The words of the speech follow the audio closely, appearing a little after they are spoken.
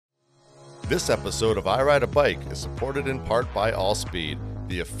This episode of I Ride a Bike is supported in part by Allspeed,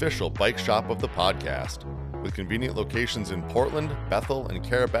 the official bike shop of the podcast. With convenient locations in Portland, Bethel, and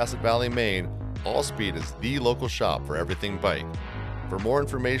Carrabassett Valley, Maine, Allspeed is the local shop for everything bike. For more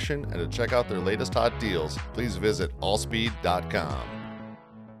information and to check out their latest hot deals, please visit allspeed.com.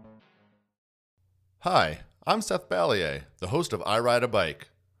 Hi, I'm Seth Ballier, the host of I Ride a Bike,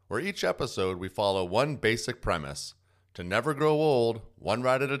 where each episode we follow one basic premise: to never grow old, one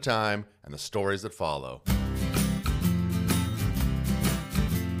ride at a time, and the stories that follow.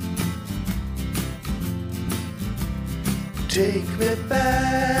 Take me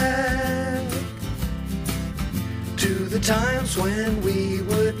back to the times when we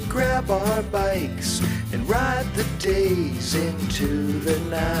would grab our bikes and ride the days into the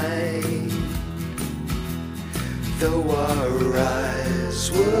night. Though our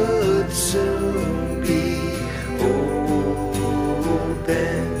eyes would soon be open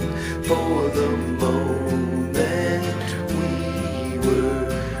for the moment we were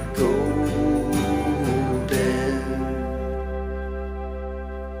golden.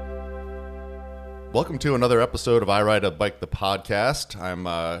 Welcome to another episode of I Ride a Bike, the podcast. I'm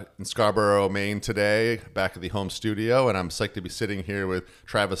in Scarborough, Maine today, back at the home studio, and I'm psyched to be sitting here with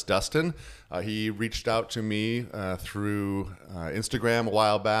Travis Dustin. He reached out to me through Instagram a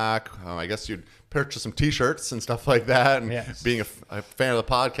while back. I guess you'd purchase some T-shirts and stuff like that. And yes. Being a fan of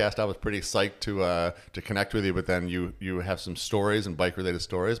the podcast, I was pretty psyched to connect with you. But then you have some stories and bike-related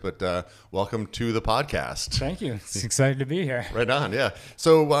stories. But welcome to the podcast. Thank you. It's excited to be here. Right on, yeah.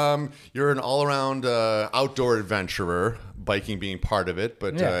 So you're an all-around outdoor adventurer, biking being part of it,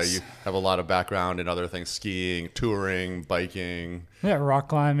 but Yes. you have a lot of background in other things: skiing, touring, biking. Yeah, rock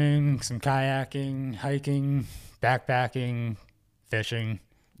climbing, some kayaking, hiking, backpacking, fishing,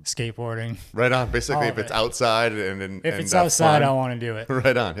 skateboarding. Right on. Basically, All if of it's it. outside and If it's outside, fun. I want to do it.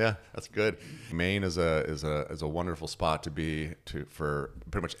 Right on, yeah, that's good. Maine is a wonderful spot to be for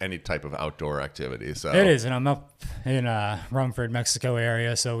pretty much any type of outdoor activity. So It is, and I'm up in Rumford, Mexico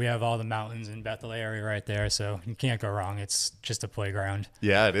area, so we have all the mountains in Bethel area right there, so you can't go wrong. It's just a playground.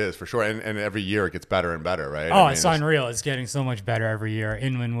 Yeah, it is for sure, and every year it gets better and better, right? Oh, I mean, it's unreal. It's getting so much better every year.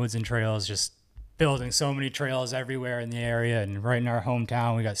 Inland woods and trails, just building so many trails everywhere in the area, and right in our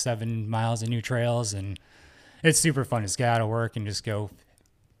hometown, we got 7 miles of new trails, and it's super fun. Just get out of work and just go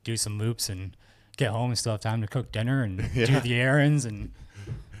do some loops and get home and still have time to cook dinner and do the errands, and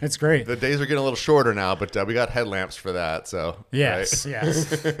it's great. The days are getting a little shorter now, but we got headlamps for that. So Yes, right? yes.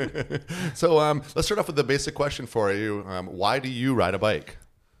 So let's start off with the basic question for you. Why do you ride a bike?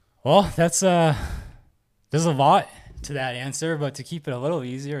 Well, that's there's a lot to that answer, but to keep it a little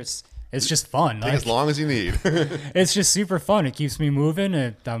easier, it's just fun. Take as long as you need. It's just super fun. It keeps me moving.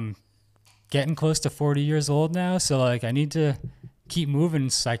 I'm getting close to 40 years old now, so like I need to keep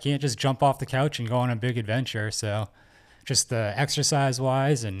moving. So I can't just jump off the couch and go on a big adventure. So just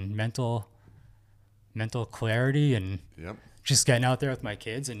exercise-wise and mental clarity, and Yep. just getting out there with my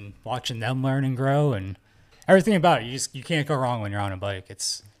kids and watching them learn and grow, and everything about it. You can't go wrong when you're on a bike.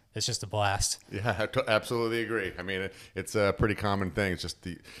 It's just a blast. Yeah, I absolutely agree. I mean, it's a pretty common thing. It's just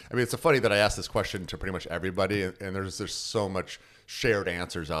it's funny that I ask this question to pretty much everybody, and there's so much shared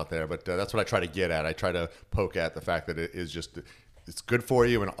answers out there. But that's what I try to get at. I try to poke at the fact that it's good for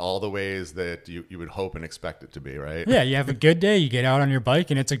you in all the ways that you would hope and expect it to be, right? Yeah, you have a good day, you get out on your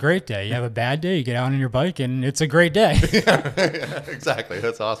bike, and it's a great day. You have a bad day, you get out on your bike, and it's a great day. Yeah, exactly.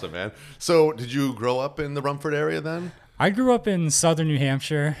 That's awesome, man. So did you grow up in the Rumford area then? I grew up in southern New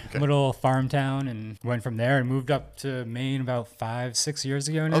Hampshire, a little farm town, and went from there and moved up to Maine about 5-6 years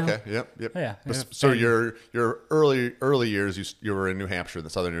ago now. Okay, yep. Yeah. So your early years, you were in New Hampshire,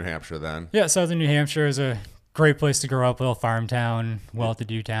 the southern New Hampshire then? Yeah, southern New Hampshire is a great place to grow up, little farm town,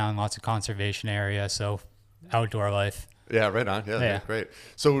 well-to-do town, lots of conservation area, so outdoor life. Yeah, right on. Yeah, that's great.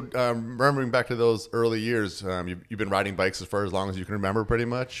 So remembering back to those early years, you've been riding bikes for as long as you can remember, pretty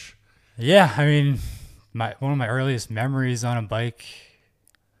much? Yeah, I mean, one of my earliest memories on a bike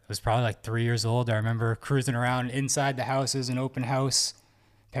was probably like 3 years old. I remember cruising around inside the house. It was an open house.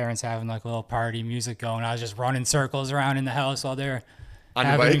 Parents having like a little party, music going. I was just running circles around in the house while they're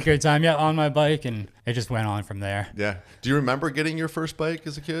having a good time. Yeah, on my bike, and it just went on from there. Yeah. Do you remember getting your first bike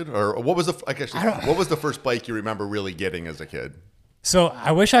as a kid, or what was what was the first bike you remember really getting as a kid? So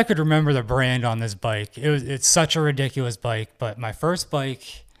I wish I could remember the brand on this bike. It's such a ridiculous bike, but my first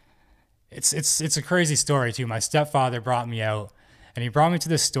bike. It's a crazy story too. My stepfather brought me out, and he brought me to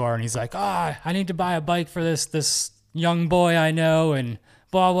this store, and he's like, I need to buy a bike for this young boy I know, and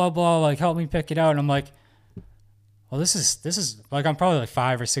blah blah blah, like help me pick it out. And I'm like, well, this is like, I'm probably like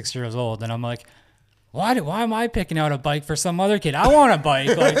 5 or 6 years old, and I'm like, why am I picking out a bike for some other kid? I want a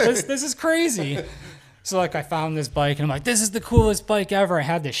bike. Like this is crazy. So like I found this bike and I'm like, this is the coolest bike ever. I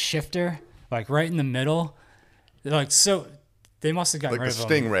had this shifter like right in the middle. Like, so they must have gotten Like rid the of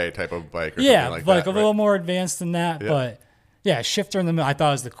them. Stingray type of bike or Yeah, something like that, a little more advanced than that. Yeah. But yeah, shifter in the middle. I thought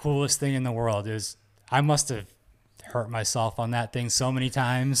it was the coolest thing in the world. I must have hurt myself on that thing so many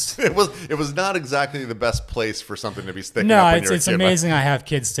times. It was not exactly the best place for something to be sticking No, up when you're a it's kid, amazing I have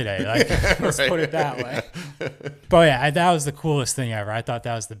kids today. Like, let's Right. put it that way. But yeah, that was the coolest thing ever. I thought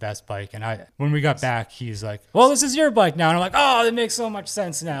that was the best bike. And when we got back, he's like, well, this is your bike now. And I'm like, oh, that makes so much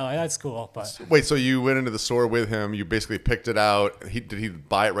sense now. Like, that's cool. But Wait, so you went into the store with him, you basically picked it out. Did he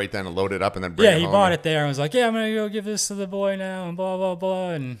buy it right then and load it up and then bring yeah, it he home? bought it there and was like, yeah, I'm going to go give this to the boy now and blah, blah, blah.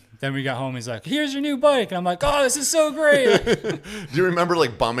 And then we got home. He's like, here's your new bike. And I'm like, oh, this is so great. Do you remember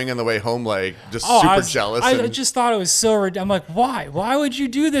like bumming on the way home, like just Oh, super jealous? I just thought it was so I'm like, why? Why would you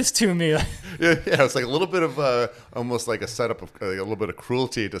do this to me? Yeah, it's like a little bit of almost like a setup of like a little bit of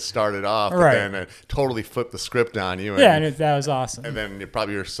cruelty to start it off, Right. but then it totally flipped the script on you. Yeah, and that was awesome. and then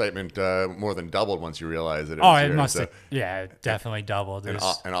probably your excitement more than doubled once you realized that it Oh, was it yours, must so- have. Yeah, it definitely doubled. It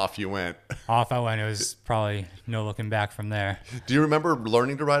was, and off you went. off I went. It was probably no looking back from there. Do you remember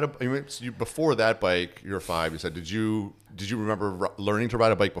learning to ride before that bike? You're 5. You said, did you remember learning to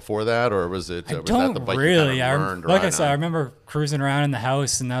ride a bike before that, or was it? I was don't that the bike really. You kind of learned to like I ride said, I on? remember cruising around in the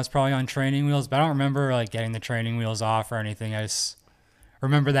house, and that was probably on training wheels. But I don't remember like getting the training wheels off or anything. I just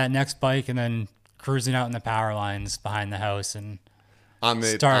remember that next bike, and then cruising out in the power lines behind the house, and on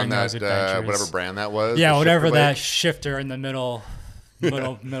starting that those adventures. whatever brand that was. yeah, the whatever shifter that bike? shifter in the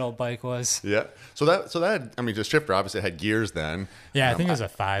middle bike was. Yeah. So that I mean, the shifter obviously had gears then. Yeah, I think it was a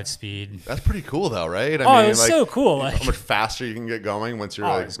 5-speed. That's pretty cool though, right? Oh, it was so cool. How Like, much faster you can get going once you're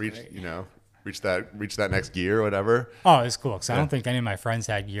Oh, it like was great. reach that next gear or whatever. oh, it was cool because I don't think any of my friends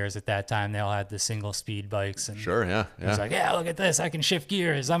had gears at that time. They all had the single speed bikes, and Sure, yeah, I was like, yeah, look at this, I can shift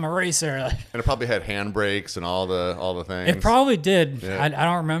gears. I'm a racer. Like, and it probably had handbrakes and all the things. it probably did. Yeah. I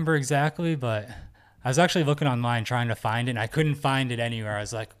don't remember exactly, but I was actually looking online trying to find it, and I couldn't find it anywhere. I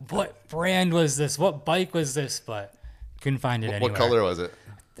was like, what brand was this? What bike was this? But couldn't find it anywhere. What color was it?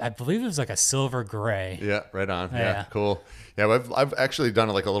 I believe it was like a silver gray. Yeah, right on. Yeah, Yeah. cool. Yeah, I've actually done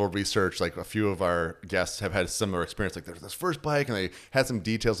like a little research. Like a few of our guests have had similar experience. Like there's this first bike, and they had some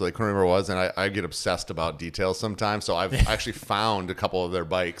details that they couldn't remember what it was. And I get obsessed about details sometimes. So I've actually found a couple of their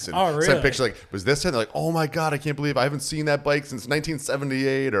bikes and Oh, sent really? pictures. Like, was this it? And they're like, oh my god, I can't believe I haven't seen that bike since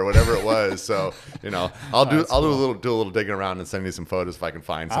 1978 or whatever it was. So I'll do a little digging around and send you some photos if I can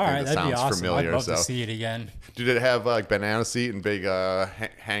find All something right, that that'd be sounds awesome. familiar. I'd love So to see it again. did it have like banana seat and big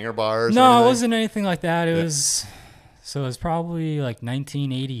hanger bars? or No, it anything? wasn't anything like that. It was probably like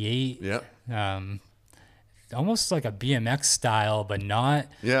 1988. Yeah. Almost like a BMX style, but not.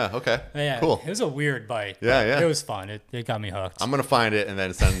 Yeah. Okay. Yeah, Cool. It was a weird bike. Yeah, but yeah. It was fun. It got me hooked. I'm gonna find it and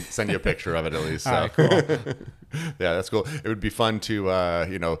then send you a picture of it at least. So. All right, cool. Yeah, that's cool. It would be fun to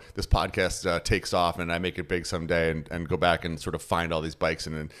this podcast takes off and I make it big someday and go back and sort of find all these bikes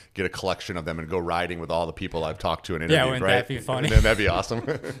and then get a collection of them and go riding with all the people I've talked to and interviewed. wouldn't right? that be funny? And then that'd be awesome.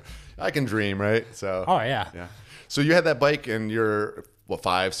 I can dream, right? So. Oh yeah. Yeah. So you had that bike and you're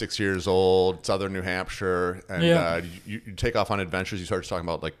 5-6 years old, Southern New Hampshire, and Yeah. you take off on adventures. You started talking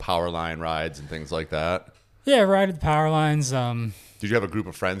about like power line rides and things like that. Yeah, ride at the power lines. Did you have a group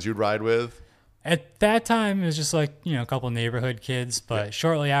of friends you'd ride with? At that time, it was just like, a couple neighborhood kids. But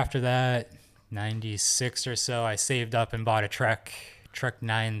shortly after that, 96 or so, I saved up and bought a Trek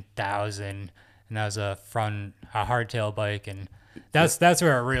 9000. And that was a hardtail bike. And that's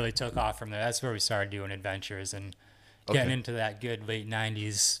where it really took off from there. That's where we started doing adventures and getting into that good late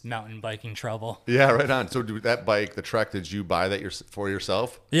 90s mountain biking trouble. Yeah, right on. So that bike, the Trek, did you buy that for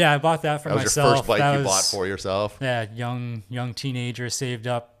yourself? Yeah, I bought that for That was myself. your first bike That you bought was- for yourself? Yeah, young teenager, saved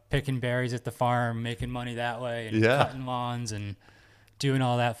up, picking berries at the farm, making money that way, and Yeah. cutting lawns and doing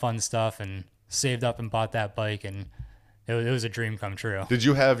all that fun stuff, and saved up and bought that bike, and it was a dream come true. Did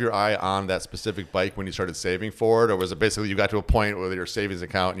you have your eye on that specific bike when you started saving for it? Or was it basically you got to a point with your savings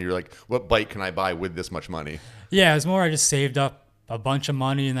account and you're like, what bike can I buy with this much money? Yeah, it was more I just saved up a bunch of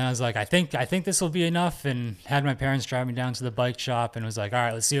money, and then I was like, I think this will be enough, and had my parents drive me down to the bike shop and was like, all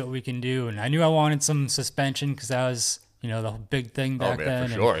right, let's see what we can do. And I knew I wanted some suspension because that was, the big thing back then.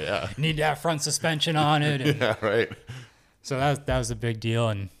 For sure, and yeah. Need to have front suspension on it. And Yeah, right. so that was a big deal,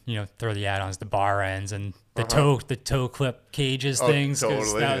 and throw the add-ons, the bar ends, and the toe clip cages things, because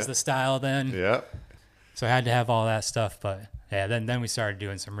totally, that was yeah. the style then. Yeah. So I had to have all that stuff, but yeah, then we started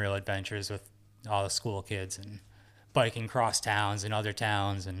doing some real adventures with all the school kids and biking cross towns and other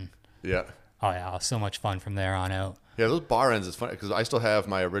towns, and Yeah. Oh yeah, so much fun from there on out. Yeah, those bar ends is funny because I still have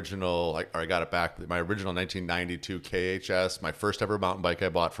my original, or I got it back, my original 1992 KHS, my first ever mountain bike I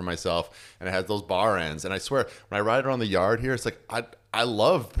bought for myself, and it has those bar ends. And I swear, when I ride around the yard here, it's like I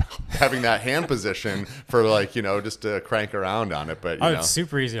love having that hand position for like, just to crank around on it. But it's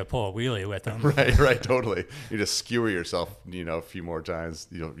super easy to pull a wheelie with them. Right, totally. You just skewer yourself, a few more times,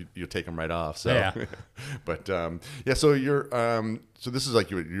 you take them right off. So, yeah. But yeah, so you're so this is like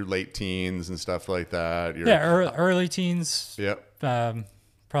your late teens and stuff like that. Early teens. Yep.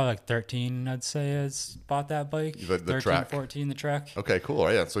 Probably like 13, I'd say, has bought that bike. The 13, Trek. 14, the Trek. Okay,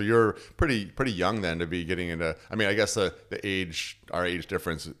 cool. Yeah, so you're pretty young then to be getting into. I mean, I guess our age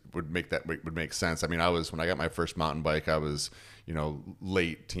difference would make sense. I mean, when I got my first mountain bike, I was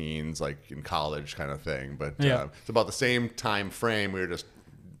late teens, like in college kind of thing. But it's about the same time frame. We were just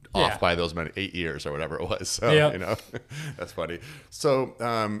off by those 8 years or whatever it was. So, that's funny.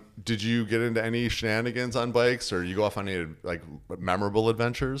 So, did you get into any shenanigans on bikes, or you go off on any like memorable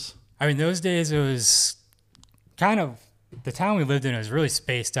adventures? I mean, those days it was kind of, the town we lived in was really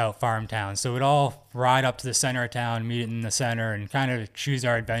spaced out farm town. So we'd all ride up to the center of town, meet in the center, and kind of choose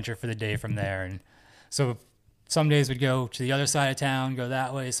our adventure for the day from there. And so some days we'd go to the other side of town, go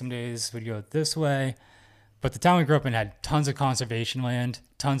that way. Some days we'd go this way. But the town we grew up in had tons of conservation land,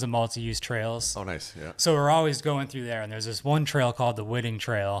 tons of multi-use trails. Oh, nice. Yeah. So we're always going through there. And there's this one trail called the Whitting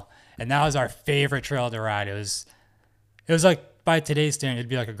Trail. And that was our favorite trail to ride. It was like, by today's standard, it'd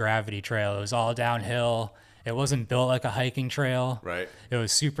be like a gravity trail. It was all downhill. It wasn't built like a hiking trail. Right. It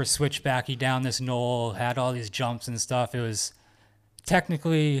was super switchbacky down this knoll, had all these jumps and stuff. It was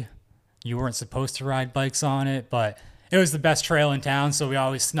technically, you weren't supposed to ride bikes on it, but it was the best trail in town. So we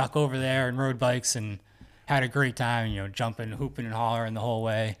always snuck over there and rode bikes and had a great time, jumping, hooping, and hollering the whole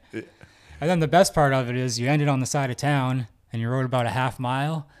way. Yeah. And then the best part of it is you ended on the side of town and you rode about a half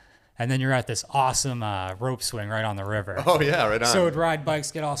mile, and then you're at this awesome rope swing right on the river. Oh, yeah, right on. So we'd ride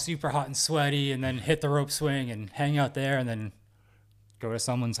bikes, get all super hot and sweaty, and then hit the rope swing and hang out there, and then go to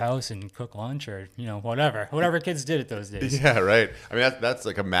someone's house and cook lunch or, whatever kids did at those days. Yeah, right. I mean, that's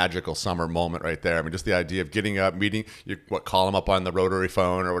like a magical summer moment right there. I mean, just the idea of getting up, meeting, call them up on the rotary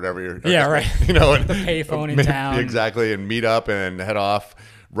phone or whatever you're. Yeah, right. And, the payphone in town. Exactly, and meet up and head off,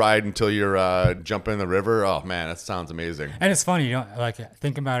 ride until you're jumping in the river. Oh man, that sounds amazing. And it's funny,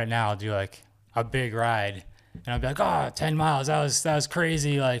 think about it now. I'll do like a big ride, and I'll be like, 10 miles. That was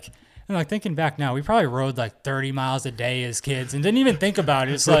crazy. And like thinking back now, we probably rode like 30 miles a day as kids and didn't even think about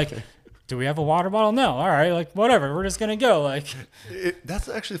it. It's like, do we have a water bottle? No. All right. Like, whatever. We're just going to go. That's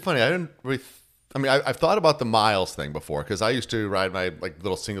actually funny. I didn't really, I've thought about the miles thing before because I used to ride my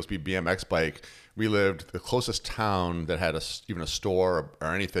little single speed BMX bike. We lived, the closest town that had even a store or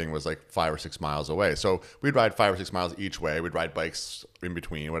anything was like 5 or 6 miles away. So we'd ride 5 or 6 miles each way. We'd ride bikes in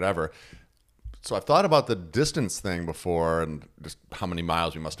between, whatever. So I've thought about the distance thing before and just how many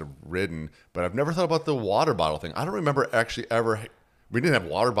miles we must have ridden, but I've never thought about the water bottle thing. I don't remember actually we didn't have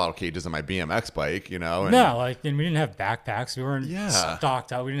water bottle cages on my BMX bike, And, no, and we didn't have backpacks. We weren't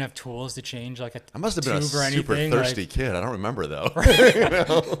stocked out. We didn't have tools to change like a I must have been a super thirsty kid. I don't remember though.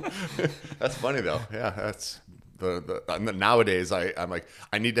 That's funny though. Yeah, that's nowadays I'm like,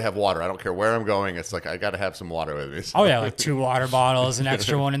 I need to have water. I don't care where I'm going. It's like I got to have some water with me. So. Oh yeah, like 2 water bottles, an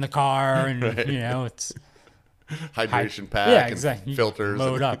extra one in the car, and right. It's hydration pack, exactly. And filters. You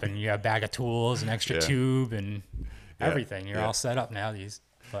load up, and you have a bag of tools, an extra tube, and everything. You're all set up now.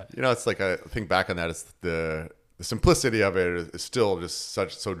 But it's like I think back on that. It's the simplicity of it is still just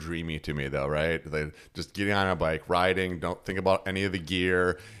so dreamy to me, though, right? Like just getting on a bike, riding, don't think about any of the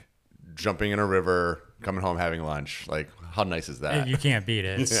gear, jumping in a river, coming home, having lunch. Like, how nice is that? You can't beat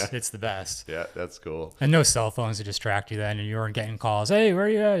it. It's the best. Yeah, that's cool. And no cell phones to distract you then, and you weren't getting calls. Hey, where are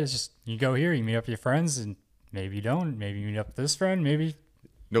you at? It's just, you go here, you meet up with your friends, and maybe you don't. Maybe you meet up with this friend, maybe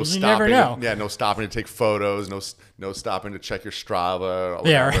no stopping. Never know. Yeah, no stopping to take photos, no stopping to check your Strava or whatever.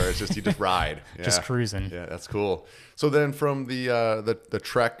 Yeah, right. It's just, you just ride. Yeah. Just cruising. Yeah, that's cool. So then from the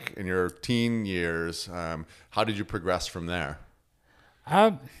Trek in your teen years, how did you progress from there?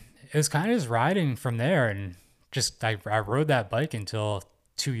 It was kind of just riding from there, and just I rode that bike until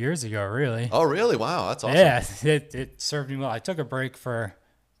 2 years ago, really. Oh, really? Wow, that's awesome. Yeah, it served me well. I took a break for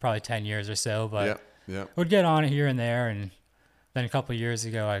probably 10 years or so, but would get on it here and there. And then a couple of years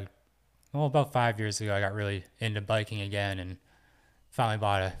ago, about 5 years ago, I got really into biking again and finally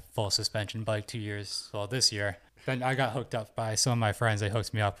bought a full suspension bike this year. Then I got hooked up by some of my friends. They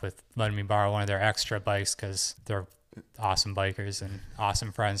hooked me up with letting me borrow one of their extra bikes because they're awesome bikers and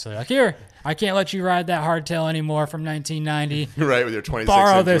awesome friends. So they're like, here, I can't let you ride that hardtail anymore from 1990. Right, with your 26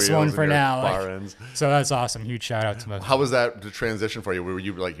 Borrow this wheels one and for your now. bar Like, ends. so that's awesome. Huge shout out to my How was that the transition for you? Were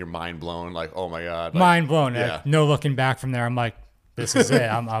you like your mind blown? Like, oh my god, like, mind blown. Yeah. Like, no looking back from there. I'm like, this is it.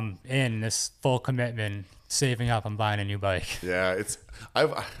 I'm in this full commitment, saving up. I'm buying a new bike. Yeah,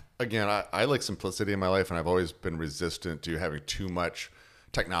 I like simplicity in my life, and I've always been resistant to having too much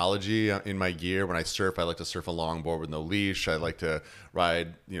technology in my gear. When I surf, I like to surf a longboard with no leash. I like to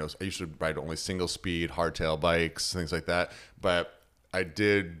ride, I used to ride only single speed, hardtail bikes, things like that. But I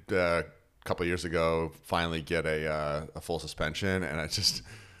did a couple of years ago finally get a full suspension, and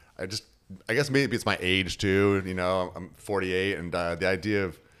I guess maybe it's my age too. I'm 48, and the idea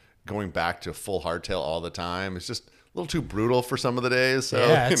of going back to full hardtail all the time is just a little too brutal for some of the days. So,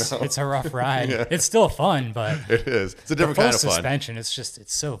 Yeah, it's a rough ride. Yeah. It's still fun, but it is. It's a different full kind of fun. suspension. It's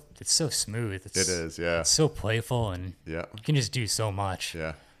so smooth. It is, yeah. It's so playful, and Yeah. you can just do so much.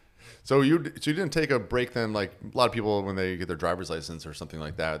 Yeah. So you didn't take a break then? Like a lot of people, when they get their driver's license or something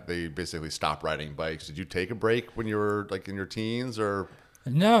like that, they basically stop riding bikes. Did you take a break when you were like in your teens, or?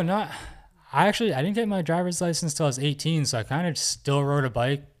 No, not. I didn't get my driver's license till I was 18, so I kind of still rode a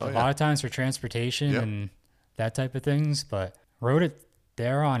bike a lot of times for transportation and that type of things, but rode it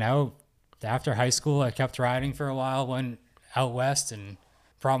there on out. After high school, I kept riding for a while, went out west and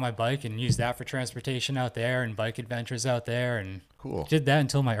brought my bike and used that for transportation out there and bike adventures out there, and Cool. did that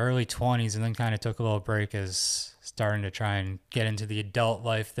until my early 20s, and then kind of took a little break as starting to try and get into the adult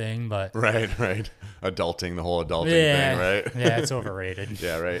life thing. But Right. Adulting, the whole adulting yeah, thing, right? yeah, it's overrated.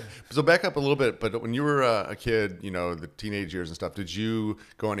 Yeah, right. So back up a little bit, but when you were a kid, the teenage years and stuff, did you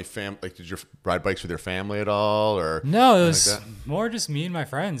go any did you ride bikes with your family at all, or? No, it was like that? more just me and my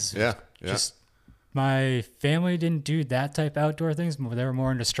friends. Yeah. Just my family didn't do that type of outdoor things. They were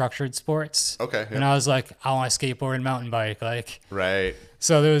more into structured sports. Okay. And I was like, I want to skateboard and mountain bike. Like, Right.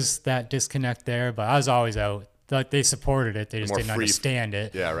 so there was that disconnect there, but I was always out. Like, they supported it. They just More didn't free- understand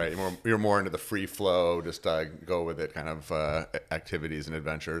it. Yeah, right. You're more into the free flow, just go with it kind of activities and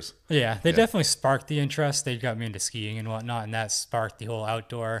adventures. Yeah, they definitely sparked the interest. They got me into skiing and whatnot, and that sparked the whole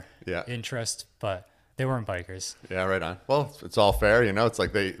outdoor interest, but they weren't bikers. Yeah, right on. Well, it's all fair, It's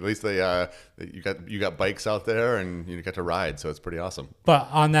like you got bikes out there and you get to ride, so it's pretty awesome. But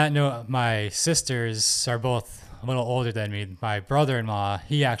on that note, my sisters are both a little older than me. My brother-in-law,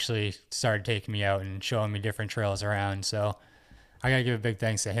 he actually started taking me out and showing me different trails around. So I gotta give a big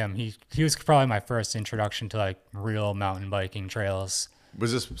thanks to him. He was probably my first introduction to like real mountain biking trails.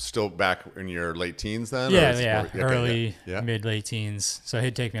 Was this still back in your late teens then? Yeah, early, mid, late teens. So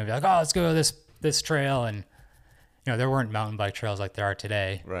he'd take me and be like, "Oh, let's go to this trail," and there weren't mountain bike trails like there are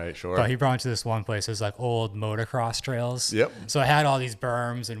today. Right, sure. But he brought me to this one place. It was like old motocross trails. Yep. So I had all these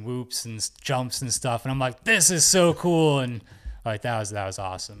berms and whoops and jumps and stuff, and I'm like, this is so cool, and like that was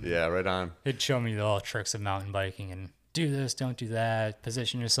awesome. Yeah, right on. It'd show me the little tricks of mountain biking and do this, don't do that,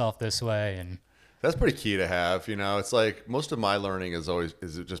 position yourself this way, and That's pretty key to have. It's like most of my learning has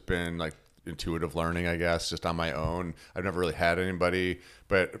just been like intuitive learning, I guess, just on my own. I've never really had anybody,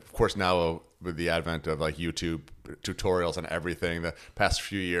 but of course now with the advent of like YouTube tutorials and everything, the past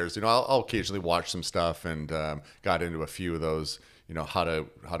few years, I'll occasionally watch some stuff and got into a few of those, how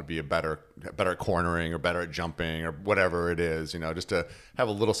to be better at cornering or better at jumping or whatever it is, just to have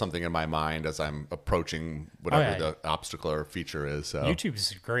a little something in my mind as I'm approaching whatever the obstacle or feature is. So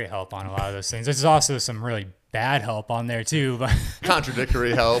YouTube's great help on a lot of those things. There's also some really bad help on there too, but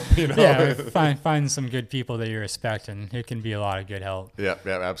contradictory help, Yeah, find some good people that you respect, and it can be a lot of good help. Yeah,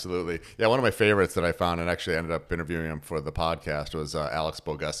 absolutely. Yeah, one of my favorites that I found and actually ended up interviewing him for the podcast was Alex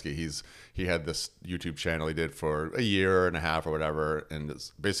Boguski. He had this YouTube channel he did for a year and a half or whatever, and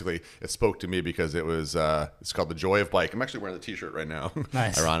it spoke to me because it's called The Joy of Bike. I'm actually wearing the T-shirt right now,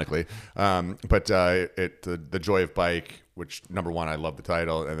 Nice. ironically. But The Joy of Bike, which number one, I love the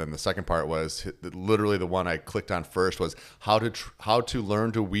title, and then the second part was literally the one I clicked on first was how to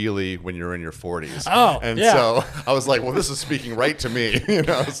learn to wheelie when you're in your 40s. Oh, and yeah. so I was like, well, this is speaking right to me,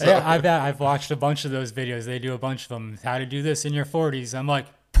 So. Yeah, I've watched a bunch of those videos. They do a bunch of them. How to do this in your 40s. I'm like,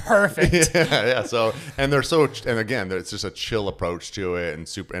 perfect. Yeah. So, and again, it's just a chill approach to it,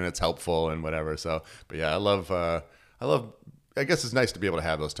 and it's helpful and whatever. So, but yeah, I love. I guess it's nice to be able to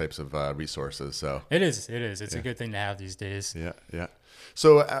have those types of resources. So It is. It's a good thing to have these days. yeah.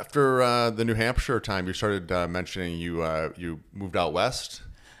 So after the New Hampshire time, you started mentioning you moved out west.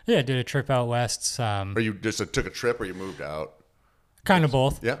 Yeah, I did a trip out west. Or you just took a trip, or you moved out. Kind of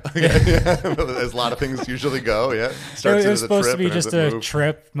both. Yeah. As a lot of things usually go. Yeah. It was supposed to be and just ends a up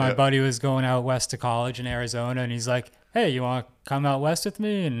trip. My buddy was going out west to college in Arizona, and he's like, "Hey, you want to come out west with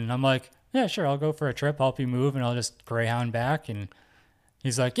me?" And I'm like, yeah, sure, I'll go for a trip, help you move, and I'll just Greyhound back. And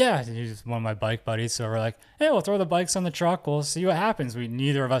he's like, yeah, he's one of my bike buddies. So we're like, hey, we'll throw the bikes on the truck. We'll see what happens.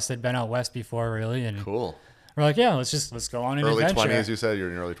 Neither of us had been out west before, really. And Cool. we're like, yeah, let's go on an Early adventure. 20s, you said? You're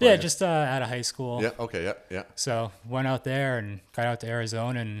in your early 20s? Yeah, just out of high school. Yeah, okay, yeah. So went out there and got out to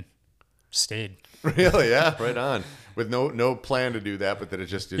Arizona and stayed. Really? Yeah, right on. With no plan to do that, but then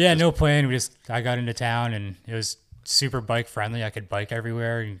No plan. I got into town and it was super bike friendly. I could bike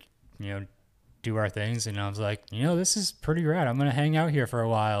everywhere and, do our things. And I was like, this is pretty rad. I'm going to hang out here for a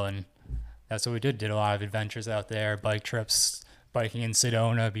while. And that's what we did. Did a lot of adventures out there, bike trips, biking in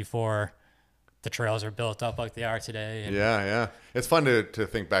Sedona before the trails are built up like they are today. And yeah. It's fun to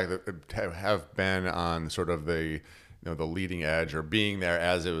think back that have been on sort of the leading edge or being there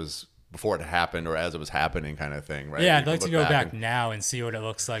as it was before it happened or as it was happening kind of thing, right? Yeah, I'd like to go back now and see what it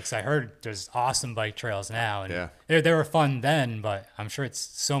looks like. 'Cause I heard there's awesome bike trails now. And they were fun then, but I'm sure it's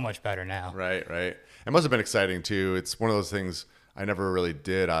so much better now. Right. It must have been exciting too. It's one of those things I never really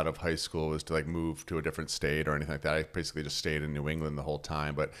did out of high school was to like move to a different state or anything like that. I basically just stayed in New England the whole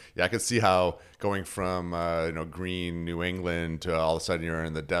time. But yeah, I could see how going from green New England to all of a sudden you're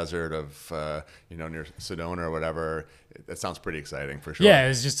in the desert of near Sedona or whatever. That sounds pretty exciting for sure. Yeah, it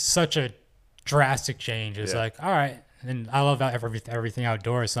was just such a drastic change. It's like, all right, and I love everything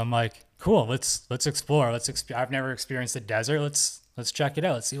outdoors. So I'm like, cool, let's explore. I've never experienced the desert. Let's check it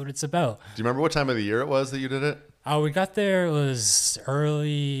out. Let's see what it's about. Do you remember what time of the year it was that you did it? We got there, it was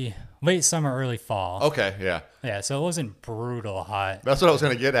late summer, early fall. Okay, yeah. Yeah, so it wasn't brutal hot. That's what I was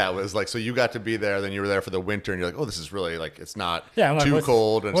going to get at was like, so you got to be there, then you were there for the winter, and you're like, oh, this is really like, it's not too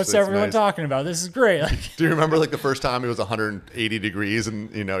cold. And what's it's everyone nice. talking about? This is great. Like, do you remember like the first time it was 180 degrees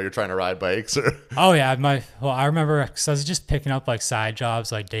and you're trying to ride bikes? Or oh yeah, I remember because I was just picking up like side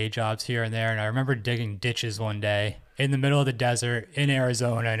jobs, like day jobs here and there, and I remember digging ditches one day in the middle of the desert in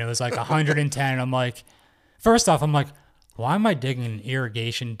Arizona, and it was like 110. And I'm like, first off, why am I digging an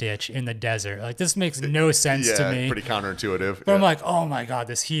irrigation ditch in the desert? Like, this makes no sense to me. Pretty counterintuitive. But I'm like, oh my God,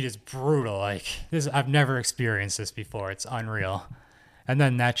 this heat is brutal. Like, I've never experienced this before. It's unreal. And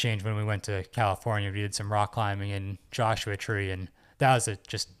then that changed when we went to California. We did some rock climbing in Joshua Tree, and that was a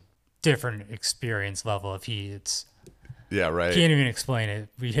just different experience level of heat. Yeah, right. Can't even explain it.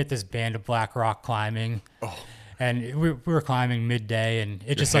 We hit this band of black rock climbing. Oh. And we were climbing midday, and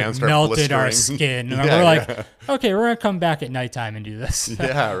it just like melted our skin. And we're like, okay, we're gonna come back at nighttime and do this.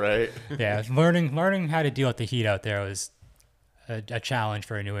 Yeah, right. Yeah, learning how to deal with the heat out there was a challenge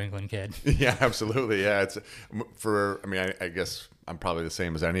for a New England kid. Yeah, absolutely. Yeah, I guess I'm probably the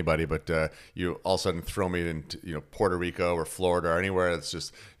same as anybody, but you all of a sudden throw me into Puerto Rico or Florida or anywhere that's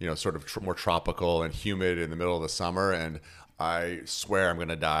just sort of more tropical and humid in the middle of the summer, and I swear I'm going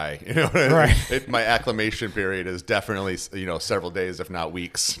to die. Right. My acclimation period is definitely, several days, if not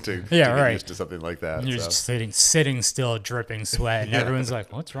weeks to get used to something like that. And you're just sitting still, dripping sweat. And everyone's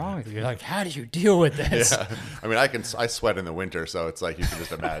like, what's wrong with you? You're like, how do you deal with this? Yeah. I sweat in the winter, so it's like, you can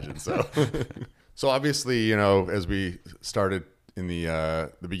just imagine. So obviously, as we started in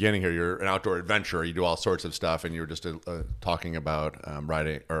the beginning here, you're an outdoor adventurer. You do all sorts of stuff, and you were just talking about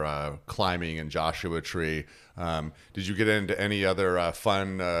riding or climbing in Joshua Tree. Did you get into any other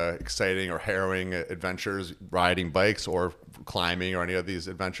fun, exciting, or harrowing adventures, riding bikes or climbing, or any of these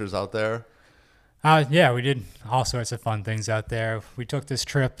adventures out there? Yeah, we did all sorts of fun things out there. We took this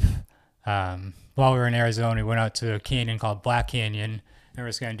trip while we were in Arizona. We went out to a canyon called Black Canyon, and we were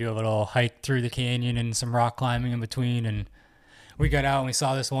just going to do a little hike through the canyon and some rock climbing in between. And we got out and we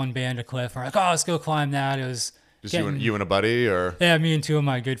saw this one band of cliff. We're like, oh, let's go climb that. It was just you and a buddy, or? Yeah, me and two of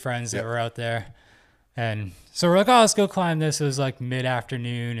my good friends that were out there. And so we're like, oh, let's go climb this. It was like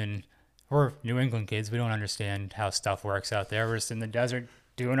mid-afternoon, and we're New England kids. We don't understand how stuff works out there. We're just in the desert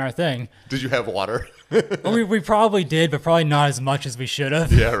doing our thing. Did you have water? we probably did, but probably not as much as we should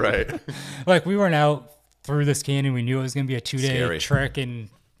have. Yeah, right. Like, we went out through this canyon. We knew it was going to be a 2-day trek, and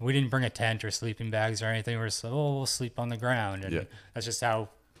we didn't bring a tent or sleeping bags or anything. We were just like, oh, we'll sleep on the ground. And that's just how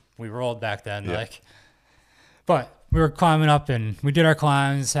we rolled back then. Yeah. But we were climbing up, and we did our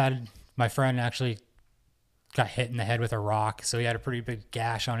climbs. Had my friend actually got hit in the head with a rock, so he had a pretty big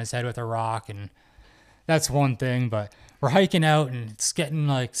gash on his head with a rock, and that's one thing. But we're hiking out, and it's getting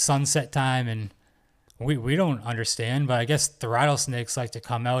like sunset time, and we don't understand, but I guess the rattlesnakes like to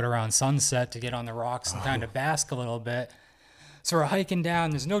come out around sunset to get on the rocks and kind of bask a little bit. So we're hiking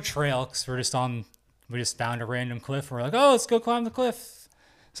down. There's no trail because we just found a random cliff. We're like, oh, let's go climb the cliff.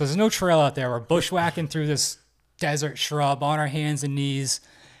 So there's no trail out there. We're bushwhacking through this desert shrub on our hands and knees,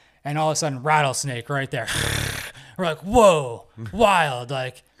 and all of a sudden, rattlesnake right there. We're like, whoa, wild.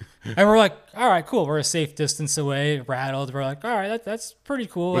 Like, And we're like, all right, cool. We're a safe distance away, rattled. We're like, all right, that's pretty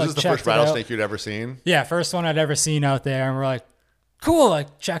cool. Was Like, this the checked first it out. rattlesnake you'd ever seen? Yeah, first one I'd ever seen out there. And we're like, cool,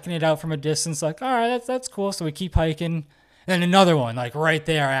 like checking it out from a distance, like, all right, that's cool. So we keep hiking. And then another one, like right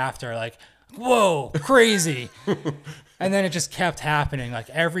there after, like, whoa, crazy. And then it just kept happening, like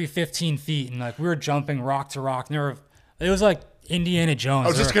every 15 feet. And like we were jumping rock to rock. And it was like Indiana Jones. I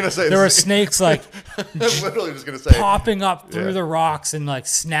was just going to say. There were snakes like I'm literally just going to say. popping up through the rocks and like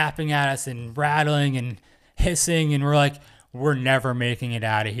snapping at us and rattling and hissing. And we're like, we're never making it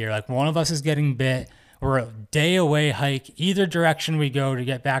out of here. Like one of us is getting bit. We're a day away hike, either direction we go to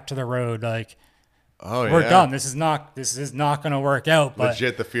get back to the road. Like, we're done. This is not going to work out. But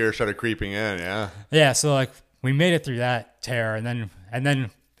legit, the fear started creeping in. Yeah. Yeah. So like we made it through that terror, and then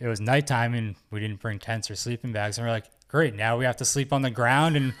it was nighttime, and we didn't bring tents or sleeping bags, and we're like, great, now we have to sleep on the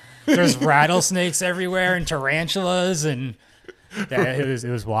ground, and there's rattlesnakes everywhere and tarantulas, and yeah, it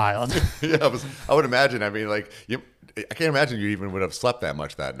was wild. Yeah, I would imagine. I mean, like I can't imagine you even would have slept that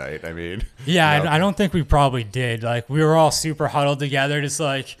much that night. I mean, yeah, you know. I don't think we probably did. Like we were all super huddled together, just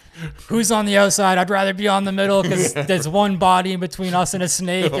like, who's on the outside? I'd rather be on the middle because there's one body in between us and a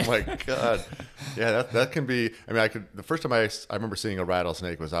snake. Oh my God. Yeah, that can be. I mean, the first time I remember seeing a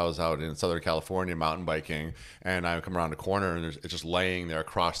rattlesnake was I was out in Southern California mountain biking, and I come around a corner and it's just laying there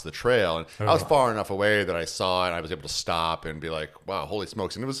across the trail, and I was far enough away that I saw it, and I was able to stop and be like, wow, holy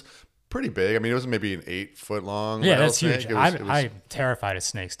smokes. And it was pretty big. I mean, it was maybe an 8-foot long. Yeah, that's huge. It was I'm terrified of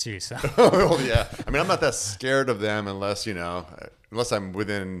snakes too. So. Oh yeah. I mean, I'm not that scared of them unless I'm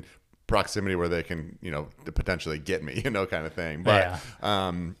within proximity where they can, potentially get me, kind of thing. But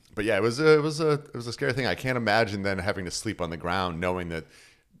but yeah, it was a scary thing. I can't imagine then having to sleep on the ground, knowing that.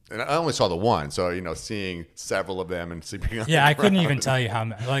 And I only saw the one, so seeing several of them and sleeping on. Yeah, I couldn't even tell you how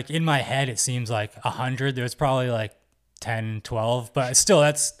many. Like in my head, it seems like 100. There's probably like 10, 12, but still,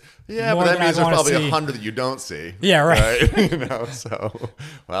 that's yeah. But that means there's probably 100 that you don't see. Yeah, right. So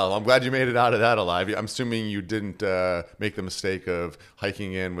well, I'm glad you made it out of that alive. I'm assuming you didn't make the mistake of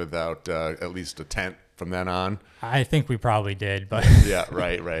hiking in without at least a tent from then on. I think we probably did, but yeah,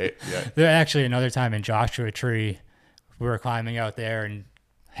 right, yeah. There actually another time in Joshua Tree, we were climbing out there and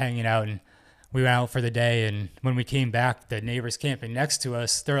hanging out, and we went out for the day. And when we came back, the neighbors camping next to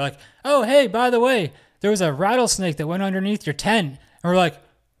us, they were like, "Oh, hey, by the way, there was a rattlesnake that went underneath your tent." And we're like,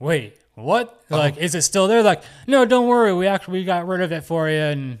 "Wait, what? Like, is it still there?" Like, "No, don't worry, we got rid of it for you,"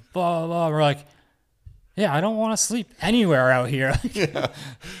 and blah blah blah. We're like, "Yeah, I don't want to sleep anywhere out here." Yeah.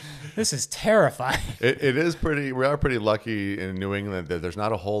 This is terrifying. It is pretty. We are pretty lucky in New England that there's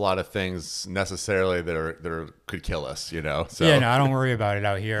not a whole lot of things necessarily that could kill us. So yeah, no, I don't worry about it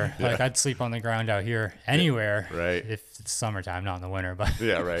out here. Yeah. Like I'd sleep on the ground out here anywhere. Yeah, right. If it's summertime, not in the winter. But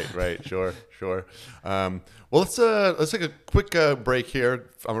yeah, right. Sure. Well, let's take a quick break here.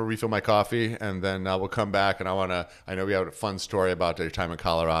 I'm gonna refill my coffee, and then we'll come back. And I know we have a fun story about your time in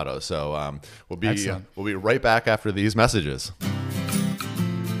Colorado. So we'll be right back after these messages.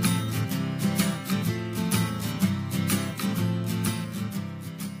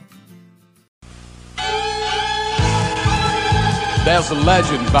 There's a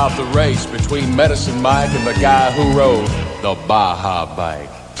legend about the race between Medicine Mike and the guy who rode the Baja bike.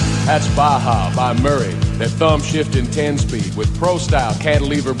 That's Baja by Murray, their thumb-shifting 10-speed with pro-style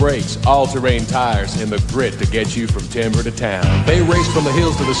cantilever brakes, all-terrain tires, and the grit to get you from timber to town. They raced from the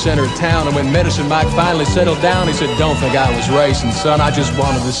hills to the center of town, and when Medicine Mike finally settled down, he said, "Don't think I was racing, son, I just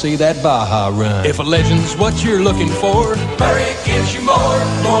wanted to see that Baja run." If a legend's what you're looking for, Murray gives you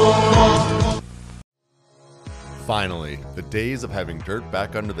more. Finally, the days of having dirt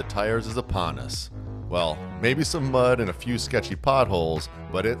back under the tires is upon us. Well, maybe some mud and a few sketchy potholes,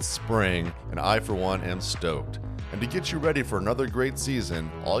 but it's spring, and I, for one, am stoked. And to get you ready for another great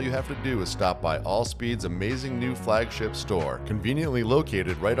season, all you have to do is stop by Allspeed's amazing new flagship store, conveniently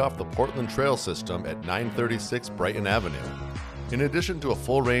located right off the Portland Trail System at 936 Brighton Avenue. In addition to a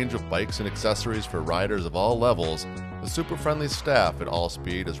full range of bikes and accessories for riders of all levels, the super friendly staff at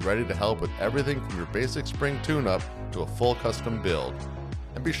Allspeed is ready to help with everything from your basic spring tune-up to a full custom build.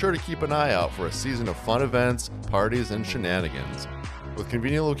 And be sure to keep an eye out for a season of fun events, parties, and shenanigans. With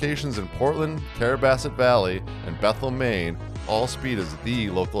convenient locations in Portland, Carabasset Valley, and Bethel, Maine, Allspeed is the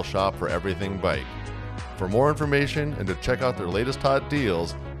local shop for everything bike. For more information and to check out their latest hot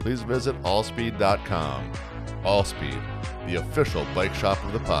deals, please visit allspeed.com. Allspeed, the official bike shop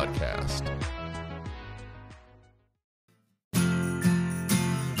of the podcast.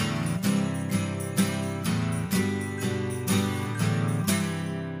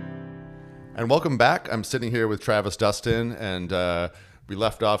 And welcome back. I'm sitting here with Travis Dustin, and we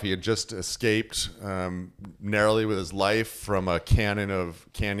left off, he had just escaped narrowly with his life from a canyon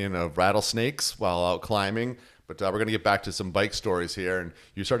of rattlesnakes while out climbing. But we're going to get back to some bike stories here. And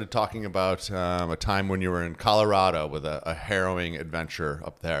you started talking about a time when you were in Colorado with a harrowing adventure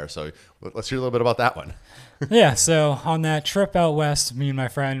up there. So let's hear a little bit about that one. Yeah, so on that trip out west, me and my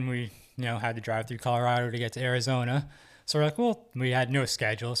friend, we had to drive through Colorado to get to Arizona. So we're like, well, we had no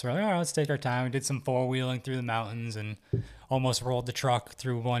schedule. So we're like, all right, let's take our time. We did some four-wheeling through the mountains and almost rolled the truck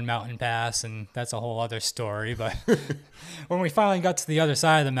through one mountain pass. And that's a whole other story. But when we finally got to the other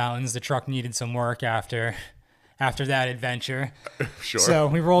side of the mountains, the truck needed some work after that adventure. Sure. So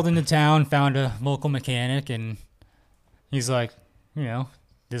we rolled into town, found a local mechanic, and he's like,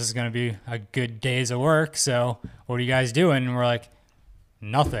 this is going to be a good days of work. So what are you guys doing? And we're like,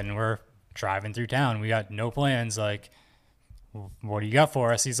 nothing. We're driving through town. We got no plans. Like, what do you got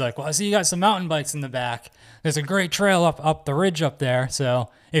for us? He's like, well, I see you got some mountain bikes in the back. There's a great trail up the ridge up there. So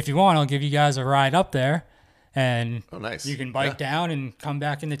if you want, I'll give you guys a ride up there. And nice. You can bike down and come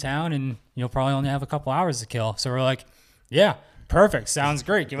back into town, and you'll probably only have a couple hours to kill. So we're like, yeah, perfect. Sounds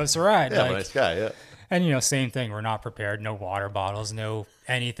great. Give us a ride. Yeah, nice guy, yeah. And, same thing. We're not prepared. No water bottles, no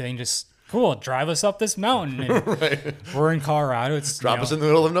anything. Just, cool, drive us up this mountain. And Right. We're in Colorado. It's Drop us in the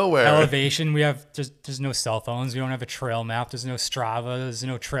middle of nowhere. Elevation. We have there's no cell phones. We don't have a trail map. There's no Strava. There's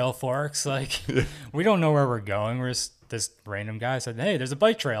no trail forks. Like, we don't know where we're going. We're just this random guy said, hey, there's a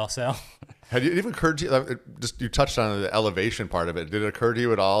bike trail. So had it even occurred to you, you touched on the elevation part of it. Did it occur to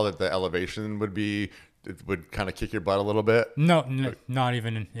you at all that the elevation would kind of kick your butt a little bit? No, not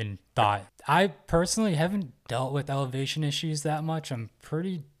even in thought. I personally haven't dealt with elevation issues that much. I'm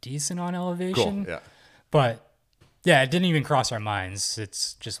pretty decent on elevation. Cool, yeah. But yeah, it didn't even cross our minds.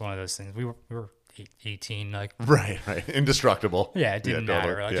 It's just one of those things. We were 18, like Right. Indestructible. yeah, it didn't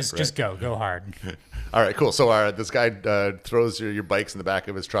matter. Totally. Like, just go hard. All right, cool. So this guy throws your bikes in the back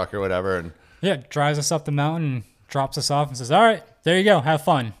of his truck or whatever, and Yeah, drives us up the mountain, and drops us off, and says, "All right, there you go, have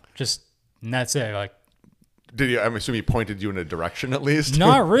fun." And that's it. Like, I'm assuming he pointed you in a direction at least.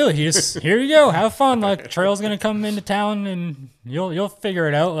 not really. He just, here you go, have fun. Like, trail's gonna come into town, and you'll figure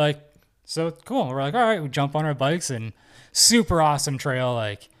it out. Like, so cool. We're like, all right, we jump on our bikes, and super awesome trail.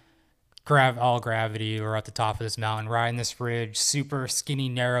 Like, all gravity. We're at the top of this mountain, riding this ridge, super skinny,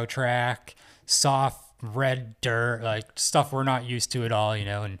 narrow track, soft red dirt, like stuff we're not used to at all,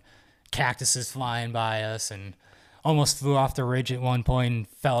 and cactuses flying by us, and almost flew off the ridge at one point and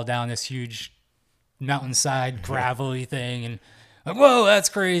fell down this huge mountainside gravelly thing, and like, whoa, that's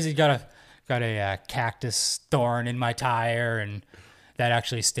crazy. Got a cactus thorn in my tire, and that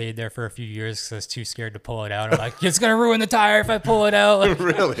actually stayed there for a few years because I was too scared to pull it out. I'm like, it's gonna ruin the tire if I pull it out. Like,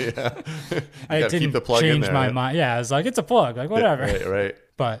 Really? Yeah. I didn't keep the plug change in there, my right? mind. Yeah, I was like, it's a plug, like whatever. Right.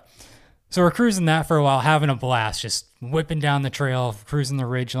 But so we're cruising that for a while, having a blast, just whipping down the trail, cruising the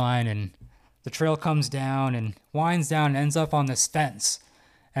ridge line, and the trail comes down and winds down and ends up on this fence.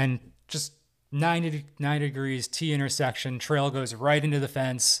 And just 90 degrees T intersection, trail goes right into the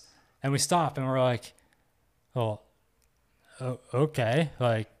fence, and we stop and we're like, oh, okay.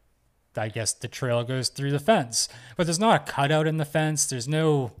 Like, I guess the trail goes through the fence. But there's not a cutout in the fence. There's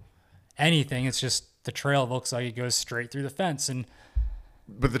no anything. It's just the trail looks like it goes straight through the fence. And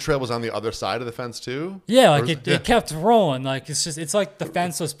But the trail was on the other side of the fence too? yeah, like it kept rolling. Like, it's like the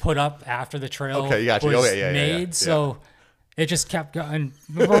fence was put up after the trail Okay, gotcha. was Okay, yeah, made. So it just kept going.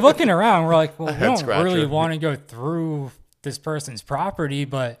 We're looking around. We're like, well, we don't really want to go through this person's property,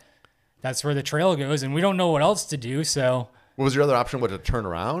 but that's where the trail goes, and we don't know what else to do. So What was your other option? What, to turn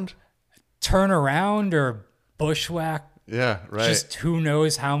around? turn around or bushwhack. Yeah, right. Just who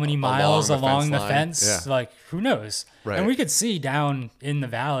knows how many miles along the fence fence. line. Like, who knows? Right. And we could see down in the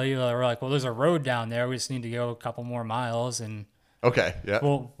valley. We're like, well, there's a road down there. We just need to go a couple more miles, and Okay, yeah.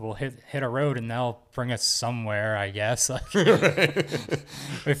 we'll hit a road, and they'll bring us somewhere, I guess. Like,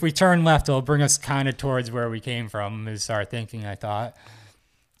 if we turn left, it'll bring us kind of towards where we came from, is our thinking, I thought.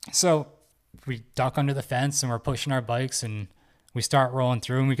 So we duck under the fence, and we're pushing our bikes, and we start rolling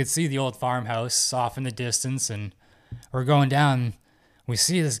through, and we could see the old farmhouse off in the distance, and we're going down. We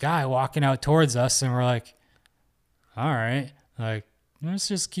see this guy walking out towards us, and we're like, all right, like, let's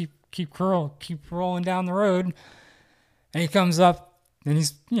just keep rolling down the road. And he comes up, and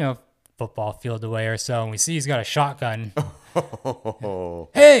he's, football field away or so, and we see he's got a shotgun.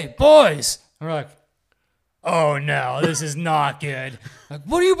 Hey, boys! And we're like, oh no, this is not good. Like,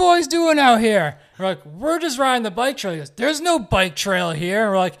 what are you boys doing out here? We're like, we're just riding the bike trail. He goes, there's no bike trail here.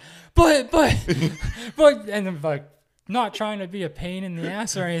 And we're like, but, and I'm like, not trying to be a pain in the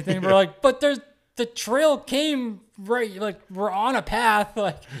ass or anything. We're like, but the trail came right, like, we're on a path.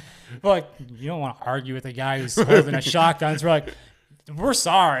 Like, you don't want to argue with a guy who's holding a shotgun. So we're like, we're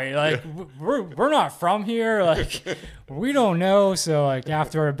sorry. Like, we're not from here. Like, we don't know. So, like,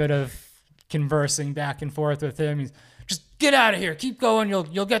 after a bit of conversing back and forth with him, he's just get out of here. Keep going.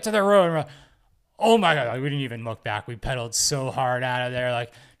 You'll get to the road. And we're like, oh my God. Like, we didn't even look back. We pedaled so hard out of there.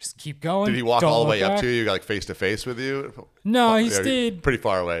 Like, just keep going. Did he walk Don't all the look way up back. to you, like face to face with you? No, he Yeah, stayed pretty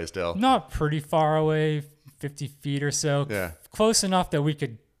far away still. not pretty far away, 50 feet or so. Yeah. Close enough that we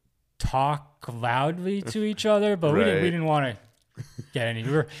could talk loudly to each other, but we Right. didn't want to get any.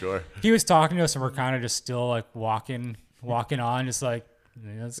 Sure. He was talking to us, and we're kind of just still like walking on, just like,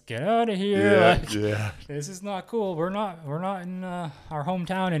 let's get out of here. Yeah, Like, yeah, this is not cool. We're not in our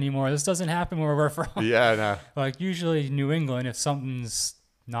hometown anymore. This doesn't happen where we're from. yeah. No. Like, usually New England, if something's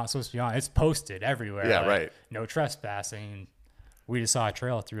not supposed to be on, it's posted everywhere. Yeah, like, right. No trespassing. We just saw a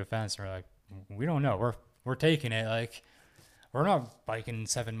trail through a fence, and we're like, we don't know. We're taking it. Like, we're not biking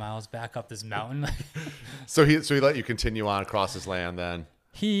 7 miles back up this mountain. So he let you continue on across his land then.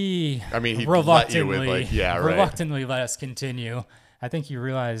 He He reluctantly, let you with, like, yeah, right. reluctantly let us continue. I think he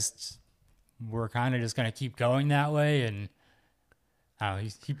realized we're kind of just going to keep going that way. And I don't know,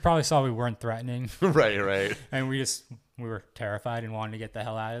 he probably saw we weren't threatening. Right. And we were terrified and wanted to get the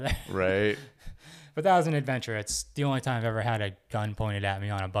hell out of there. Right. But that was an adventure. It's the only time I've ever had a gun pointed at me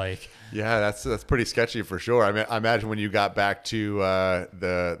on a bike. Yeah, that's pretty sketchy for sure. I mean, I imagine when you got back to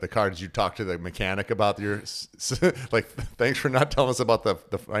the car, did you talk to the mechanic about your like? Thanks for not telling us about the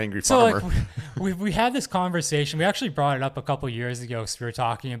angry farmer. So like we had this conversation. We actually brought it up a couple years ago because we were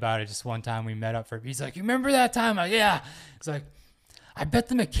talking about it just one time we met up for. He's like, "You remember that time?" I'm like, yeah. It's like, I bet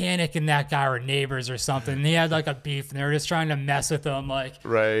the mechanic and that guy were neighbors or something. And they had like a beef, and they were just trying to mess with him. Like,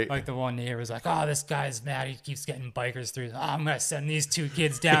 Right. Like the one neighbor was like, "Oh, this guy's mad. He keeps getting bikers through. Oh, I'm gonna send these 2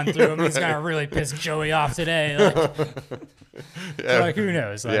 kids down through him. He's gonna really piss Joey off today." Like, Yeah. like who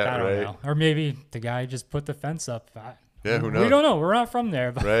knows? Like, Yeah, I don't right. know. Or maybe the guy just put the fence up. Yeah, who knows? We don't know. We're not from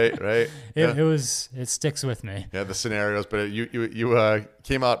there, but Right. Yeah. it sticks with me. Yeah, the scenarios, but you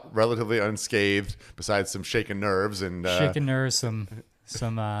came out relatively unscathed, besides some shaken nerves and Shaking nerves, some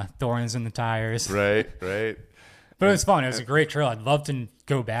thorns in the tires. Right. But it was fun. It was a great trail. I'd love to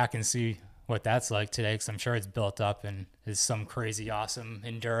go back and see what that's like today, because I'm sure it's built up and is some crazy awesome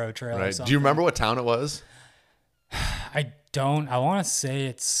enduro trail. Or Right. something. Do you remember what town it was? I don't. I want to say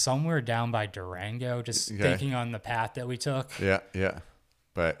it's somewhere down by Durango. Just Okay. thinking on the path that we took. Yeah.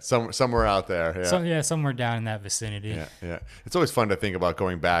 But somewhere out there. Yeah. Somewhere down in that vicinity. Yeah. It's always fun to think about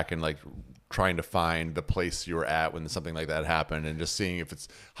going back and like trying to find the place you were at when something like that happened, and just seeing if it's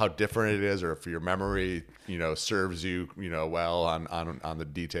how different it is, or if your memory, serves you, well on the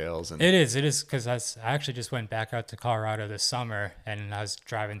details. And It is because I actually just went back out to Colorado this summer, and I was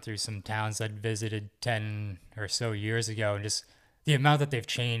driving through some towns I'd visited 10 or so years ago, and just the amount that they've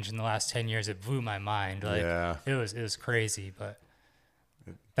changed in the last 10 years, it blew my mind. Like, Yeah. it was crazy, but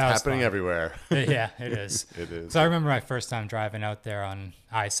that was happening fun. everywhere. Yeah, it is. It is. So I remember my first time driving out there on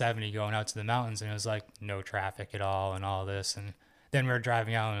I-70 going out to the mountains, and it was like no traffic at all and all this. And then we were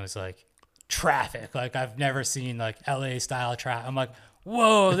driving out, and it was like traffic. Like, I've never seen like LA style traffic. I'm like,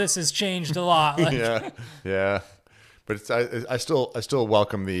 whoa, this has changed a lot. Like, Yeah. But I still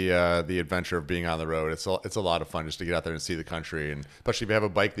welcome the adventure of being on the road. It's a lot of fun just to get out there and see the country, and especially if you have a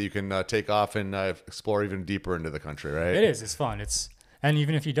bike that you can take off and explore even deeper into the country. Right? It is. It's fun. And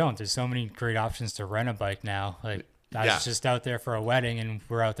even if you don't, there's so many great options to rent a bike now. Like, I was just out there for a wedding, and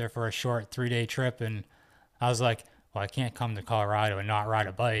we're out there for a short 3-day trip, and I was like, well, I can't come to Colorado and not ride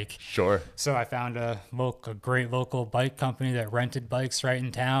a bike. Sure. So I found a great local bike company that rented bikes right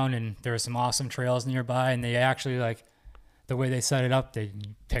in town, and there were some awesome trails nearby, and they actually, like, the way they set it up, they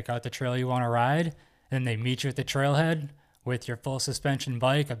pick out the trail you want to ride, and they meet you at the trailhead with your full suspension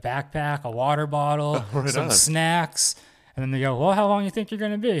bike, a backpack, a water bottle, some snacks. And then they go, well, how long you think you're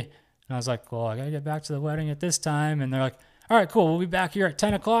going to be? And I was like, well, I got to get back to the wedding at this time. And they're like, all right, cool. We'll be back here at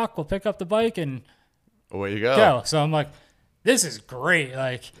 10 o'clock. We'll pick up the bike and Away you go. go. So I'm like, this is great.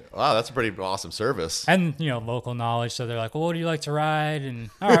 Like, Wow, that's a pretty awesome service. and, local knowledge. So they're like, well, what do you like to ride? And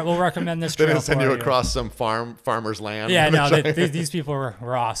all right, we'll recommend this They trail didn't send for you across some farmer's land. Yeah, no, these people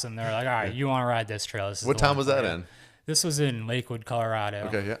were awesome. They were like, all right, you want to ride this trail. This is What the town one was for that you." in? This was in Lakewood, Colorado.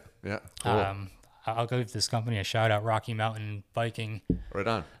 Okay, yeah, cool. I'll give this company a shout out, Rocky Mountain Biking. Right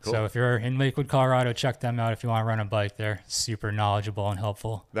on. Cool. So if you're in Lakewood, Colorado, check them out if you want to run a bike. They're super knowledgeable and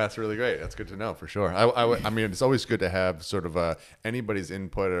helpful. That's really great. That's good to know for sure. I mean, it's always good to have sort of anybody's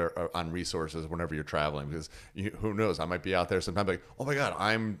input or on resources whenever you're traveling, because who knows? I might be out there sometimes like, oh my God,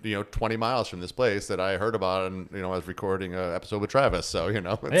 I'm 20 miles from this place that I heard about, and I was recording an episode with Travis. So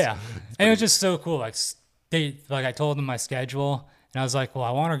Yeah, and it was just so cool. Like I told them my schedule, And I was like, well,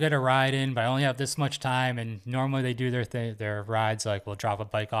 I want to get a ride in, but I only have this much time. And normally they do their rides, like we'll drop a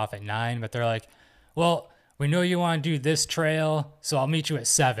bike off at 9, but they're like, well, we know you want to do this trail, so I'll meet you at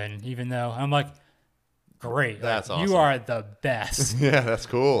 7, even though I'm like, great. That's like, awesome. You are the best. Yeah, that's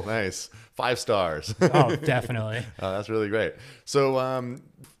cool. Nice. 5 stars. Oh, definitely. That's really great. So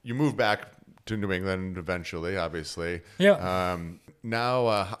you moved back to New England eventually, obviously. Yeah.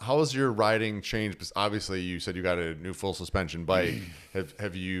 Now, how has your riding changed? Because obviously, you said you got a new full suspension bike. How's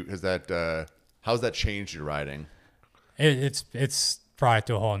that changed your riding? It's brought it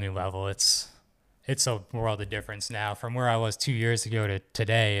to a whole new level. It's a world of difference now from where I was 2 years ago to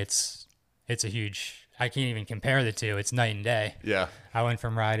today. It's a huge. I can't even compare the two. It's night and day. Yeah. I went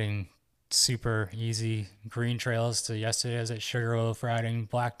from riding super easy green trails to yesterday I was at Sugarloaf riding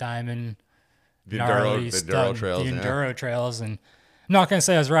Black Diamond, The enduro trails. The enduro trails, and I'm not gonna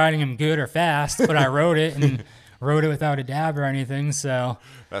say I was riding them good or fast, but I rode it and rode it without a dab or anything. So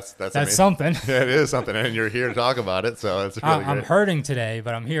that's something. Yeah, it is something, and you're here to talk about it, so it's really I'm great. hurting today,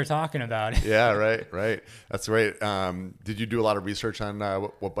 but I'm here talking about it. Yeah, right. That's great. Did you do a lot of research on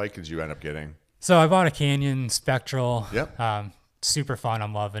what bike did you end up getting? So I bought a Canyon Spectral. Yep. Super fun.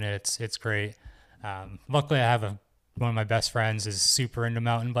 I'm loving it. It's great. Luckily, I have one of my best friends is super into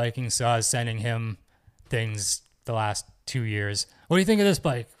mountain biking, so I was sending him things the last 2 years. What do you think of this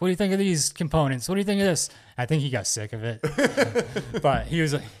bike? What do you think of these components? What do you think of this? I think he got sick of it. But he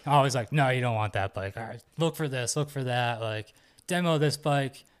was always like, no, you don't want that bike. All right, look for this, look for that. Like, demo this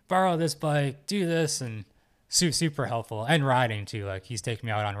bike, borrow this bike, do this. And super helpful. And riding, too. Like, he's taking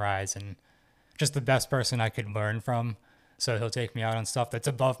me out on rides and just the best person I could learn from. So he'll take me out on stuff that's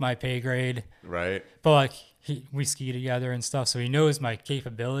above my pay grade. Right. But, like, we ski together and stuff, so he knows my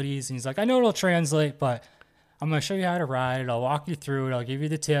capabilities. And he's like, I know it'll translate, but I'm going to show you how to ride it. I'll walk you through it. I'll give you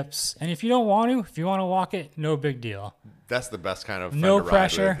the tips. And if you don't want to, if you want to walk it, no big deal. That's the best kind of fun No to ride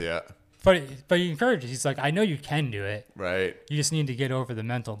pressure. with, yeah. But he encourages. He's like, I know you can do it. Right. You just need to get over the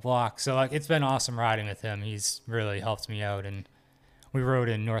mental block. So, like, it's been awesome riding with him. He's really helped me out. And we rode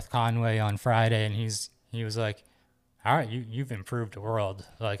in North Conway on Friday, and he was like, all right, you've improved the world,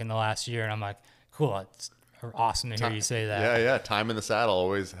 like, in the last year. And I'm like, cool. It's awesome to hear you say that. Yeah. Time in the saddle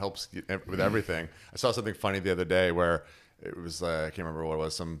always helps with everything. I saw something funny the other day where it was, I can't remember what it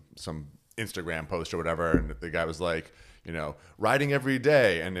was, some Instagram post or whatever, and the guy was like, riding every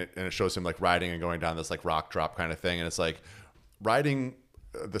day, and it shows him like riding and going down this like rock drop kind of thing, and it's like riding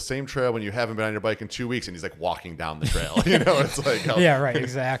the same trail when you haven't been on your bike in 2 weeks, and he's like walking down the trail. It's like yeah, right,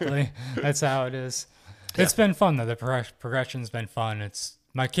 exactly. That's how it is. Yeah. It's been fun though. The progression's been fun. It's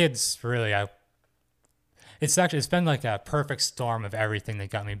my kids really. It's been like a perfect storm of everything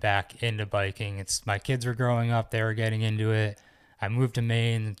that got me back into biking. It's my kids were growing up, they were getting into it. I moved to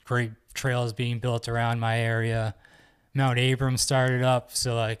Maine, great trails being built around my area. Mount Abram started up,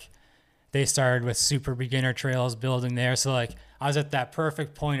 so like they started with super beginner trails building there. So like I was at that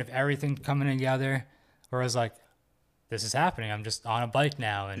perfect point of everything coming together where I was like, this is happening. I'm just on a bike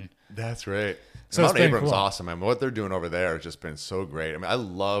now. And that's right. So Mount Abram's cool. awesome. I mean, what they're doing over there has just been so great. I mean, I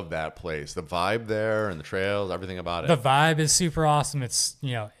love that place. The vibe there and the trails, everything about it. The vibe is super awesome. It's,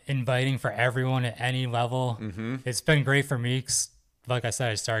 inviting for everyone at any level. Mm-hmm. It's been great for me 'cause, like I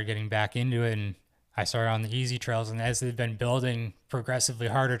said, I started getting back into it and I started on the easy trails. And as they've been building progressively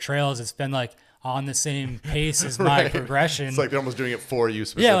harder trails, it's been like on the same pace as my progression. It's like they're almost doing it for you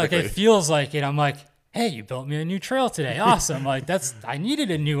specifically. Yeah, like it feels like it. I'm like, hey, you built me a new trail today. Awesome. Like I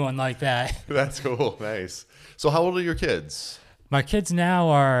needed a new one like that. That's cool. Nice. So how old are your kids? My kids now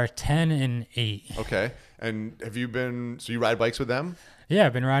are 10 and 8. Okay. And so you ride bikes with them? Yeah,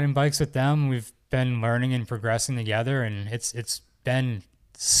 I've been riding bikes with them. We've been learning and progressing together, and it's been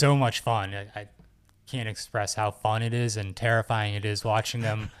so much fun. I can't express how fun it is and terrifying it is watching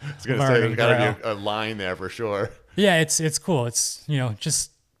them. I was going to say, there's got to be a line there for sure. Yeah, it's cool. It's,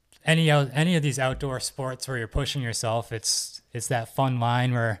 just any of these outdoor sports where you're pushing yourself, it's that fun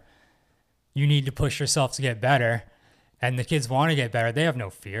line where you need to push yourself to get better, and the kids want to get better. They have no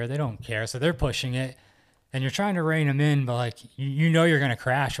fear. They don't care. So they're pushing it, and you're trying to rein them in, but like, you're going to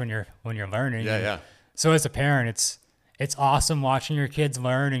crash when you're learning. Yeah. So as a parent, it's awesome watching your kids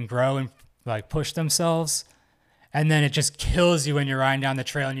learn and grow and like push themselves. And then it just kills you when you're riding down the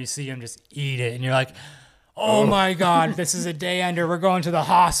trail and you see them just eat it. And you're like, oh my God, this is a day ender. We're going to the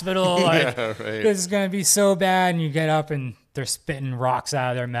hospital. Like, yeah, right. This is going to be so bad. And you get up and they're spitting rocks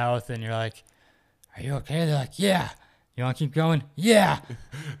out of their mouth. And you're like, are you okay? They're like, yeah. You want to keep going? Yeah.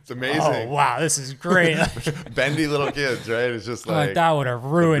 It's amazing. Oh, wow. This is great. Bendy little kids, right? It's just like that would have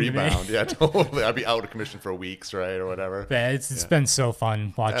ruined rebound. me. Yeah, totally. I'd be out of commission for weeks, right? Or whatever. Yeah, it's been so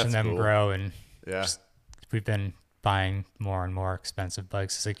fun watching That's them cool. grow. And yeah, we've been buying more and more expensive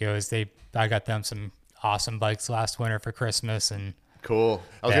bikes as it goes. I got them some awesome bikes last winter for Christmas, and Cool.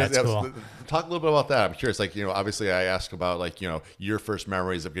 Cool. Talk a little bit about that. I'm curious, like, obviously I asked about, like, your first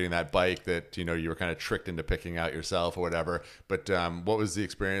memories of getting that bike that, you were kind of tricked into picking out yourself or whatever. But what was the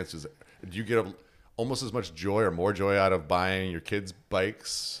experience? Did you get almost as much joy or more joy out of buying your kids'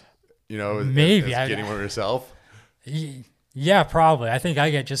 bikes, Maybe. as getting one yourself? Yeah, probably. I think I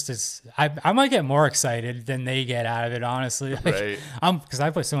get just as I might get more excited than they get out of it, honestly. Like, Right. Because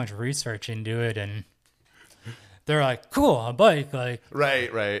I put so much research into it, and they're like, "Cool, a bike!"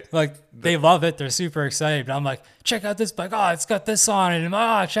 Right. Like they love it. They're super excited. But I'm like, "Check out this bike! Oh, it's got this on it!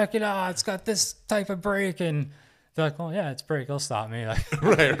 And check it out! It's got this type of brake!" And they're like, "Well, yeah, it's brake. It'll stop me." Like,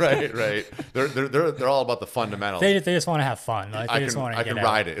 right. They're all about the fundamentals. they just want to have fun. Like, they just want to I get can out.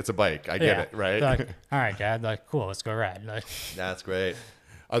 ride it. It's a bike. I get it. Right. They're like, all right, Dad. Like, cool. Let's go ride. Like, That's great.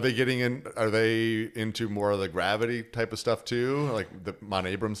 Are they into more of the gravity type of stuff too? Like the Mount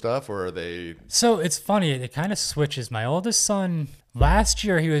Abram stuff, or are they? so it's funny. It kind of switches. My oldest son, last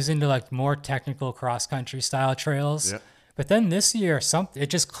year, he was into like more technical cross country style trails. Yeah. But then this year, it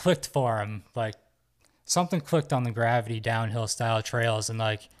just clicked for him. Like something clicked on the gravity downhill style trails. And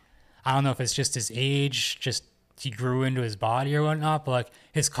like, I don't know if it's just his age, just he grew into his body or whatnot, but like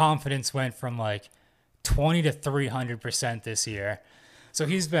his confidence went from like 20 to 300% this year. So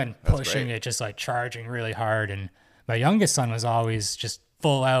he's been pushing it, just like charging really hard. And my youngest son was always just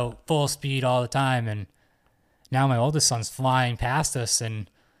full out, full speed all the time. And now my oldest son's flying past us, and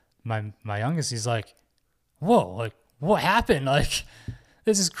my youngest, he's like, "Whoa, like what happened? Like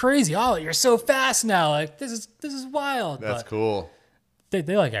this is crazy. Oh, you're so fast now. Like this is wild." That's But cool. they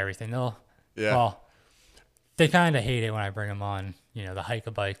like everything. They kind of hate it when I bring them on, the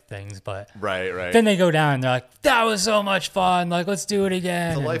hike-a-bike things, but Right. then they go down and they're like, "That was so much fun. Like, let's do it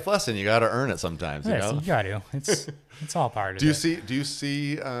again." It's a life lesson. You got to earn it sometimes. Yeah, so you got to. It's all part of Do you it. see?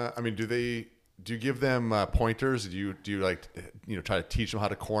 Do you give them pointers? Do you like try to teach them how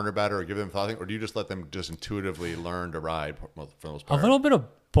to corner better, or give them thought, or do you just let them just intuitively learn to ride for the most A part? little bit of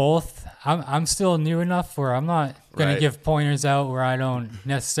both. I'm still new enough where I'm not going Right. to give pointers out where I don't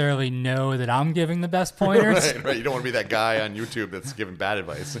necessarily know that I'm giving the best pointers. Right. You don't want to be that guy on YouTube that's giving bad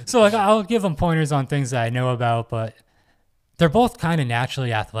advice. So like I'll give them pointers on things that I know about, but they're both kind of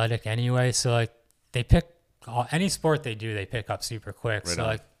naturally athletic anyway. So like they pick any sport they do, they pick up super quick. Right so on.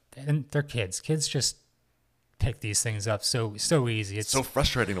 like, and they're kids. Kids just pick these things up so easy. It's So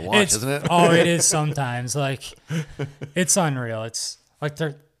frustrating to watch, isn't it? Oh, it is sometimes. Like it's unreal. It's like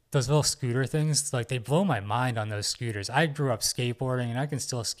those little scooter things. Like they blow my mind on those scooters. I grew up skateboarding, and I can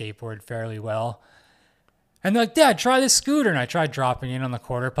still skateboard fairly well. And they're like, "Dad, try this scooter." And I tried dropping in on the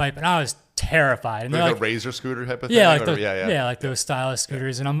quarter pipe, and I was terrified. And they're Like like, a razor scooter type of thing. yeah, like or- yeah, like those stylus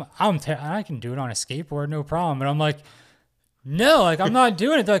scooters. And I can do it on a skateboard, no problem. But I'm like, no, like I'm not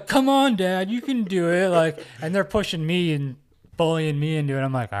doing it. They're like, "Come on, Dad, you can do it." Like, and they're pushing me and bullying me into it.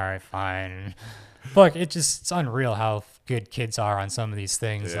 I'm like, all right, fine. But it's unreal how good kids are on some of these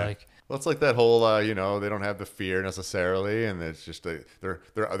things. Yeah. Like, Well, it's like that whole, they don't have the fear necessarily, and it's just they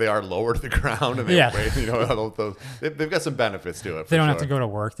are lower to the ground, and Yeah. they've got some benefits to it. they don't have to go to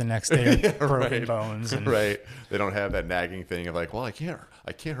work the next day with broken right. bones. And, Right. They don't have that nagging thing of like, well, I can't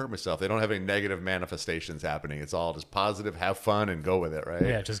hurt myself. They don't have any negative manifestations happening. It's all just positive, have fun, and go with it, right?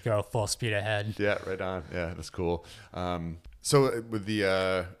 yeah, just go full speed ahead. Yeah, right on. Yeah, that's cool. So with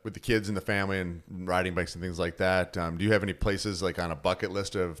the kids and the family and riding bikes and things like that, do you have any places like on a bucket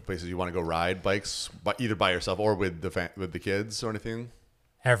list of places you want to go ride bikes, but either by yourself or with the kids or anything?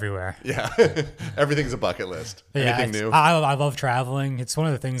 Everywhere. Yeah, everything's a bucket list. Yeah, Anything new? I love traveling. It's one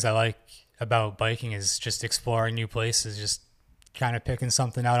of the things I like about biking is just exploring new places, just kind of picking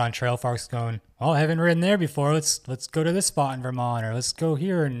something out on trail parks, going, "Oh, I haven't ridden there before. Let's go to this spot in Vermont, or let's go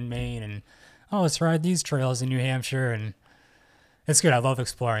here in Maine, and let's ride these trails in New Hampshire." And it's good. I love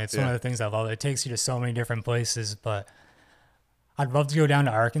exploring. It's one of the things I love. It takes you to so many different places, but I'd love to go down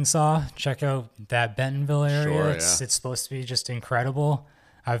to Arkansas, check out that Bentonville area. Sure, yeah. It's supposed to be just incredible.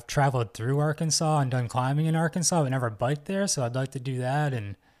 I've traveled through Arkansas and done climbing in Arkansas, but never biked there, so I'd like to do that.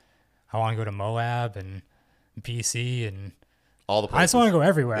 And I want to go to Moab and BC, and All the I just places. want to go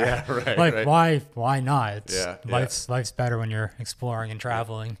everywhere. Yeah, right, Like, right. why not? It's, Yeah, life's better when you're exploring and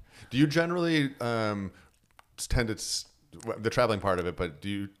traveling. Do you generally tend to the traveling part of it, but do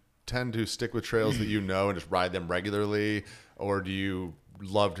you tend to stick with trails that and just ride them regularly, or do you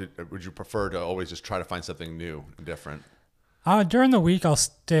would you prefer to always just try to find something new and different? During the week,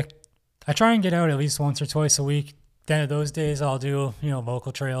 I try and get out at least once or twice a week. Then those days I'll do,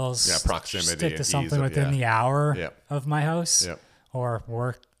 local trails. Yeah, proximity Stick and to ease something of- within yeah. the hour Yep. of my house Yep. or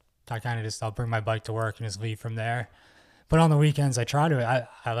work I kind of just, I'll bring my bike to work and just leave from there. But on the weekends, I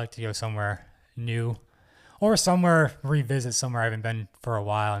like to go somewhere new or revisit somewhere I haven't been for a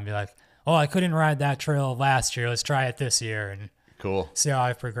while and be like, oh, I couldn't ride that trail last year. Let's try it this year and Cool. see how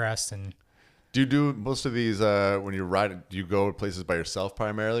I've progressed. And Do you do most of these when you ride? Do you go places by yourself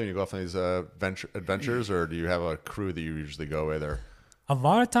primarily when you go off on these adventures, or do you have a crew that you usually go with? Or a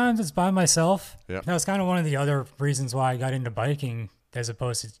lot of times it's by myself. Yeah. That was kind of one of the other reasons why I got into biking as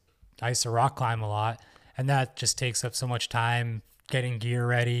opposed to, I used to rock climb a lot. And that just takes up so much time getting gear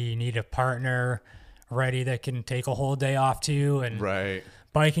ready. You need a partner ready that can take a whole day off too. And right.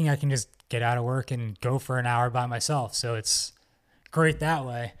 biking, I can just get out of work and go for an hour by myself. So it's great that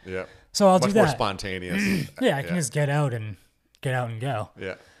way. Yeah. So I'll Much do more that. spontaneous. Yeah, I can just get out and go.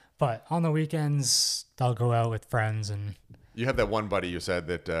 Yeah. But on the weekends, I'll go out with friends and You have that one buddy you said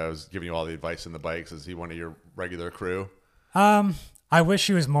that was giving you all the advice in the bikes. Is he one of your regular crew? I wish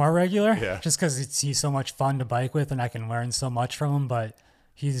he was more regular, Yeah. just because he's so much fun to bike with and I can learn so much from him. But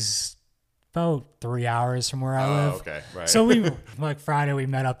he's about 3 hours from where I live. Okay, right. So we, like Friday, we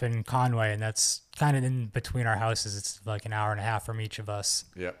met up in Conway, and that's kind of in between our houses. It's like an hour and a half from each of us.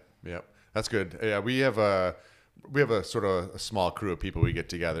 Yep. That's good. Yeah, we have a sort of a small crew of people we get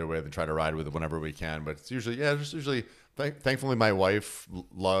together with and try to ride with whenever we can. But it's usually, thankfully, my wife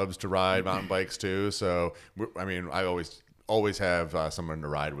loves to ride mountain bikes too. So I always have someone to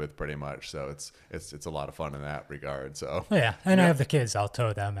ride with pretty much. So it's a lot of fun in that regard. So Yeah, and I have the kids. I'll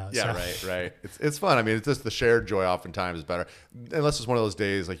tow them out. yeah, so. right. It's fun. I mean, it's just the shared joy oftentimes is better. Unless it's one of those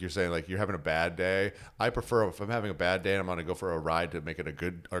days, like you're saying, like you're having a bad day. I prefer if I'm having a bad day and I'm going to go for a ride to make it a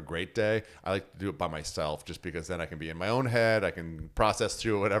good or great day, I like to do it by myself just because then I can be in my own head. I can process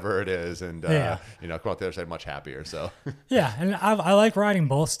through whatever it is and, come out the other side much happier. So Yeah, and I like riding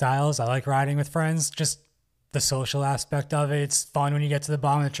both styles. I like riding with friends, just the social aspect of it. It's fun when you get to the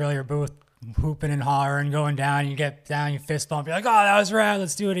bottom of the trail, you're both hooping and hollering, going down, you get down, you fist bump, you're like, oh, that was rad,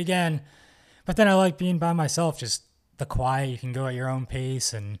 let's do it again. But then I like being by myself, just the quiet, you can go at your own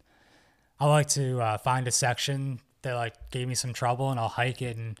pace. And I like to find a section that like gave me some trouble and I'll hike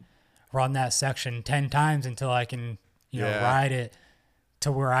it and run that section 10 times until I can, ride it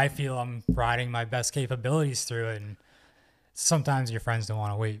to where I feel I'm riding my best capabilities through it. And sometimes your friends don't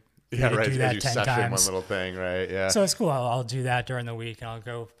want to wait. yeah, to right. do that You 10 section times. one little thing, right? Yeah. So it's cool. I'll do that during the week and I'll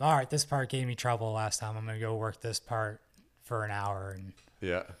go, all right, this part gave me trouble last time. I'm going to go work this part for an hour and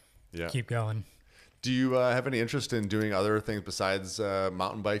yeah. keep going. Do you have any interest in doing other things besides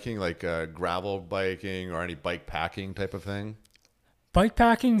mountain biking, like gravel biking or any bike packing type of thing? Bike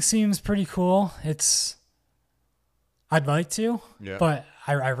packing seems pretty cool. I'd like to, but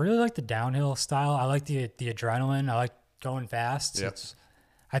I really like the downhill style. I like the adrenaline. I like going fast. Yep.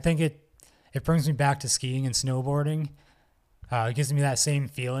 I think it brings me back to skiing and snowboarding. It gives me that same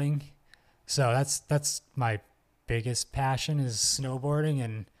feeling. So that's my biggest passion is snowboarding,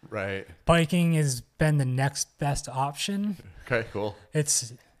 and Right. biking has been the next best option. Okay, cool.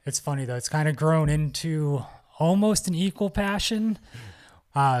 It's funny though. It's kind of grown into almost an equal passion.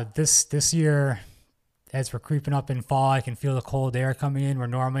 This year, as we're creeping up in fall, I can feel the cold air coming in. Where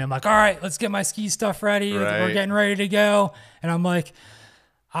normally I'm like, all right, let's get my ski stuff ready. Right. We're getting ready to go. And I'm like,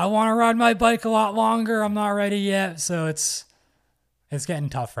 I want to ride my bike a lot longer. I'm not ready yet. So it's getting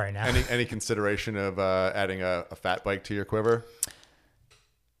tough right now. Any consideration of adding a fat bike to your quiver?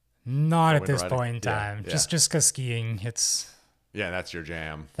 Not at winter this riding? point in Yeah, time. yeah. Just because skiing, Yeah, that's your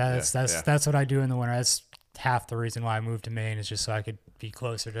jam. that's Yeah. that's what I do in the winter. That's half the reason why I moved to Maine is just so I could be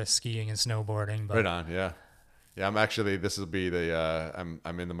closer to skiing and snowboarding. But Right on, yeah. I'm actually, this will be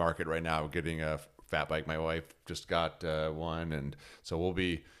I'm in the market right now getting a fat bike. My wife just got one, and so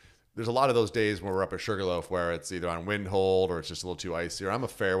there's a lot of those days when we're up at Sugarloaf where it's either on wind hold or it's just a little too icy. Or I'm a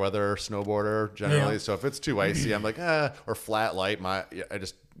fair weather snowboarder generally, Yeah. so if it's too icy, I'm like, or flat light, I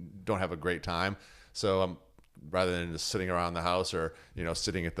just don't have a great time. So rather than just sitting around the house or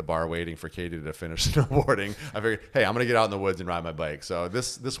sitting at the bar waiting for Katie to finish snowboarding, I figured, hey, I'm gonna get out in the woods and ride my bike. So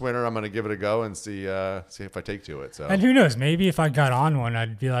this winter I'm gonna give it a go and see if I take to it. So And who knows? Maybe if I got on one,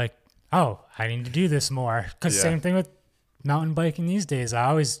 I'd be like, oh, I need to do this more. Because Yeah. same thing with mountain biking these days. I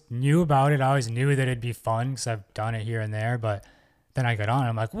always knew about it. I always knew that it'd be fun because I've done it here and there. But then I got on it.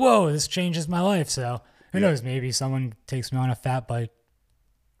 I'm like, whoa, this changes my life. So who knows? Maybe someone takes me on a fat bike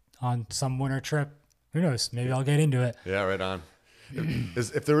on some winter trip. Who knows? Maybe I'll get into it. Yeah, right on.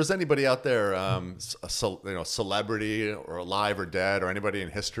 If there was anybody out there, celebrity or alive or dead, or anybody in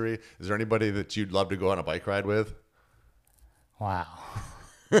history, is there anybody that you'd love to go on a bike ride with? Wow.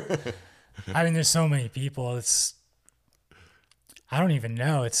 I mean, there's so many people. I don't even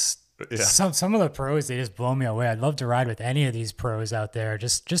know. Some of the pros, they just blow me away. I'd love to ride with any of these pros out there,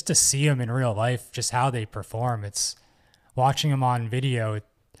 just to see them in real life, just how they perform. It's watching them on video.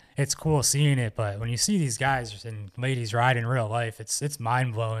 It's cool seeing it, but when you see these guys and ladies ride in real life, it's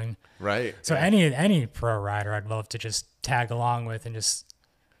mind blowing. Right. So any pro rider, I'd love to just tag along with and just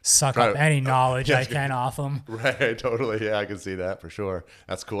suck up any knowledge I can off them. Right. Totally. Yeah, I can see that for sure.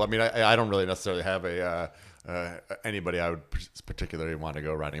 That's cool. I mean, I don't really necessarily have anybody I would particularly want to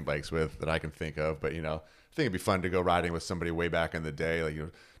go riding bikes with that I can think of, but I think it'd be fun to go riding with somebody way back in the day, like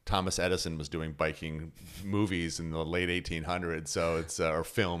Thomas Edison was doing biking movies in the late 1800s, so it's or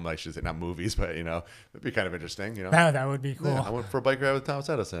film, I should say, not movies, but it'd be kind of interesting. That would be cool. Yeah, I went for a bike ride with Thomas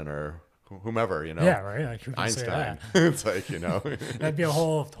Edison or whomever. Yeah, right. Like, who can Einstein. Say that? It's like that'd be a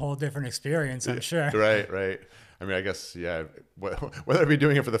whole different experience, I'm sure. Right. I mean, I guess whether it be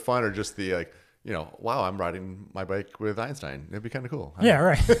doing it for the fun or just the wow, I'm riding my bike with Einstein. It'd be kind of cool. Yeah,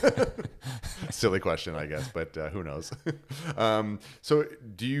 right. Silly question, I guess, but who knows? So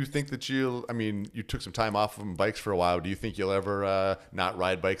do you think that you took some time off from bikes for a while. Do you think you'll ever not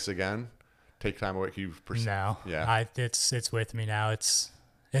ride bikes again? Take time away? No. Yeah. It's with me now. It's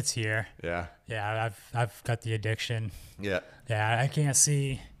here. Yeah. Yeah, I've got the addiction. Yeah. Yeah, I can't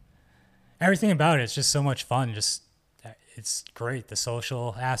see everything about it. It's just so much fun. It's great. The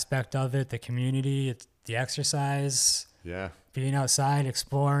social aspect of it, the community, the exercise. Yeah. Being outside,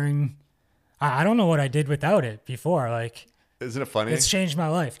 exploring. I don't know what I did without it before. Like, isn't it funny? It's changed my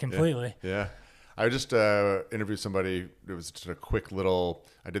life completely. Yeah. I just interviewed somebody. It was just a quick little,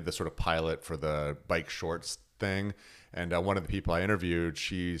 I did this sort of pilot for the bike shorts thing. And one of the people I interviewed,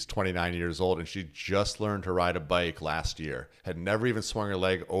 she's 29 years old, and she just learned to ride a bike last year. Had never even swung her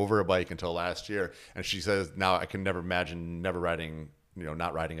leg over a bike until last year. And she says, now I can never imagine not riding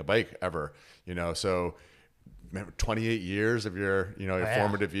a bike ever. So remember 28 years of your,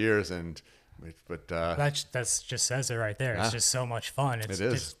 formative years. But that just says it right there. Yeah. It's just so much fun. It is.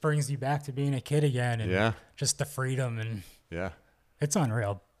 It brings you back to being a kid again, and just the freedom, and it's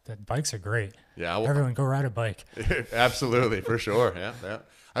unreal. The bikes are great. Yeah, everyone go ride a bike. Absolutely, for sure. Yeah.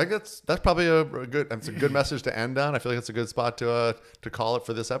 I think that's probably a good message to end on. I feel like it's a good spot to call it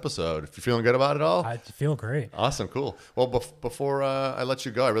for this episode. If you're feeling good about it all, I feel great. Awesome, cool. Well, before I let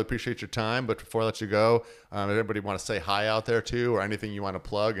you go, I really appreciate your time. But before I let you go, anybody want to say hi out there too, or anything you want to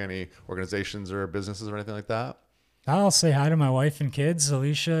plug? Any organizations or businesses or anything like that? I'll say hi to my wife and kids,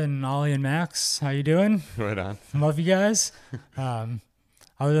 Alicia and Ollie and Max. How you doing? Right on. Love you guys.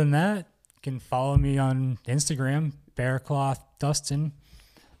 Other than that, you can follow me on Instagram, Bearcloth Dustin,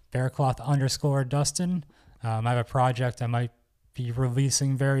 Bearcloth_Dustin. I have a project I might be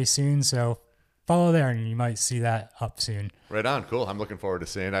releasing very soon, so follow there and you might see that up soon. Right on. Cool. I'm looking forward to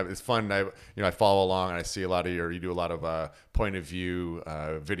seeing it. It's fun. I follow along and I see you do a lot of point of view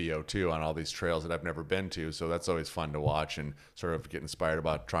video too on all these trails that I've never been to. So that's always fun to watch and sort of get inspired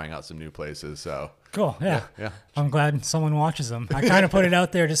about trying out some new places. So cool. Yeah. Yeah. I'm glad someone watches them. I kind of put it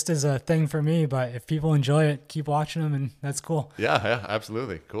out there just as a thing for me, but if people enjoy it, keep watching them, and that's cool. Yeah,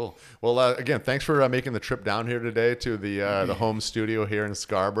 absolutely. Cool. Well, again, thanks for making the trip down here today to the home studio here in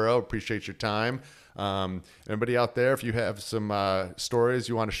Scarborough. Appreciate your time. Anybody out there, if you have some stories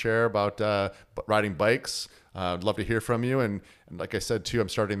you want to share about riding bikes, I'd love to hear from you. And like I said too, I'm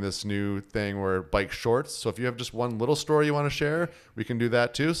starting this new thing where bike shorts. So if you have just one little story you want to share, we can do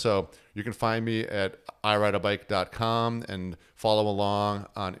that too. So you can find me at irideabike.com and follow along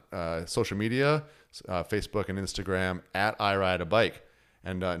on social media, Facebook and Instagram at irideabike.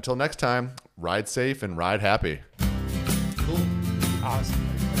 And until next time, ride safe and ride happy. Cool. Awesome.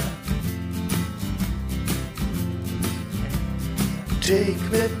 Take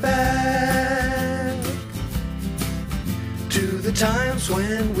me back to the times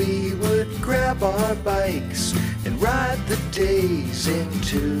when we would grab our bikes and ride the days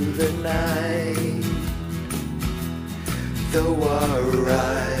into the night. Though our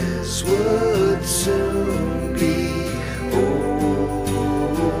eyes would soon be open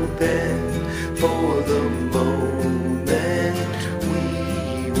for the moment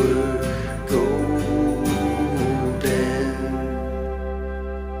we were golden.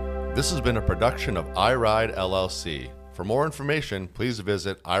 This has been a production of iRide LLC. For more information, please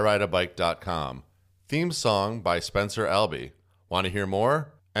visit irideabike.com. Theme song by Spencer Albee. Want to hear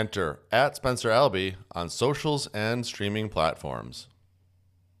more? Enter @SpencerAlbee on socials and streaming platforms.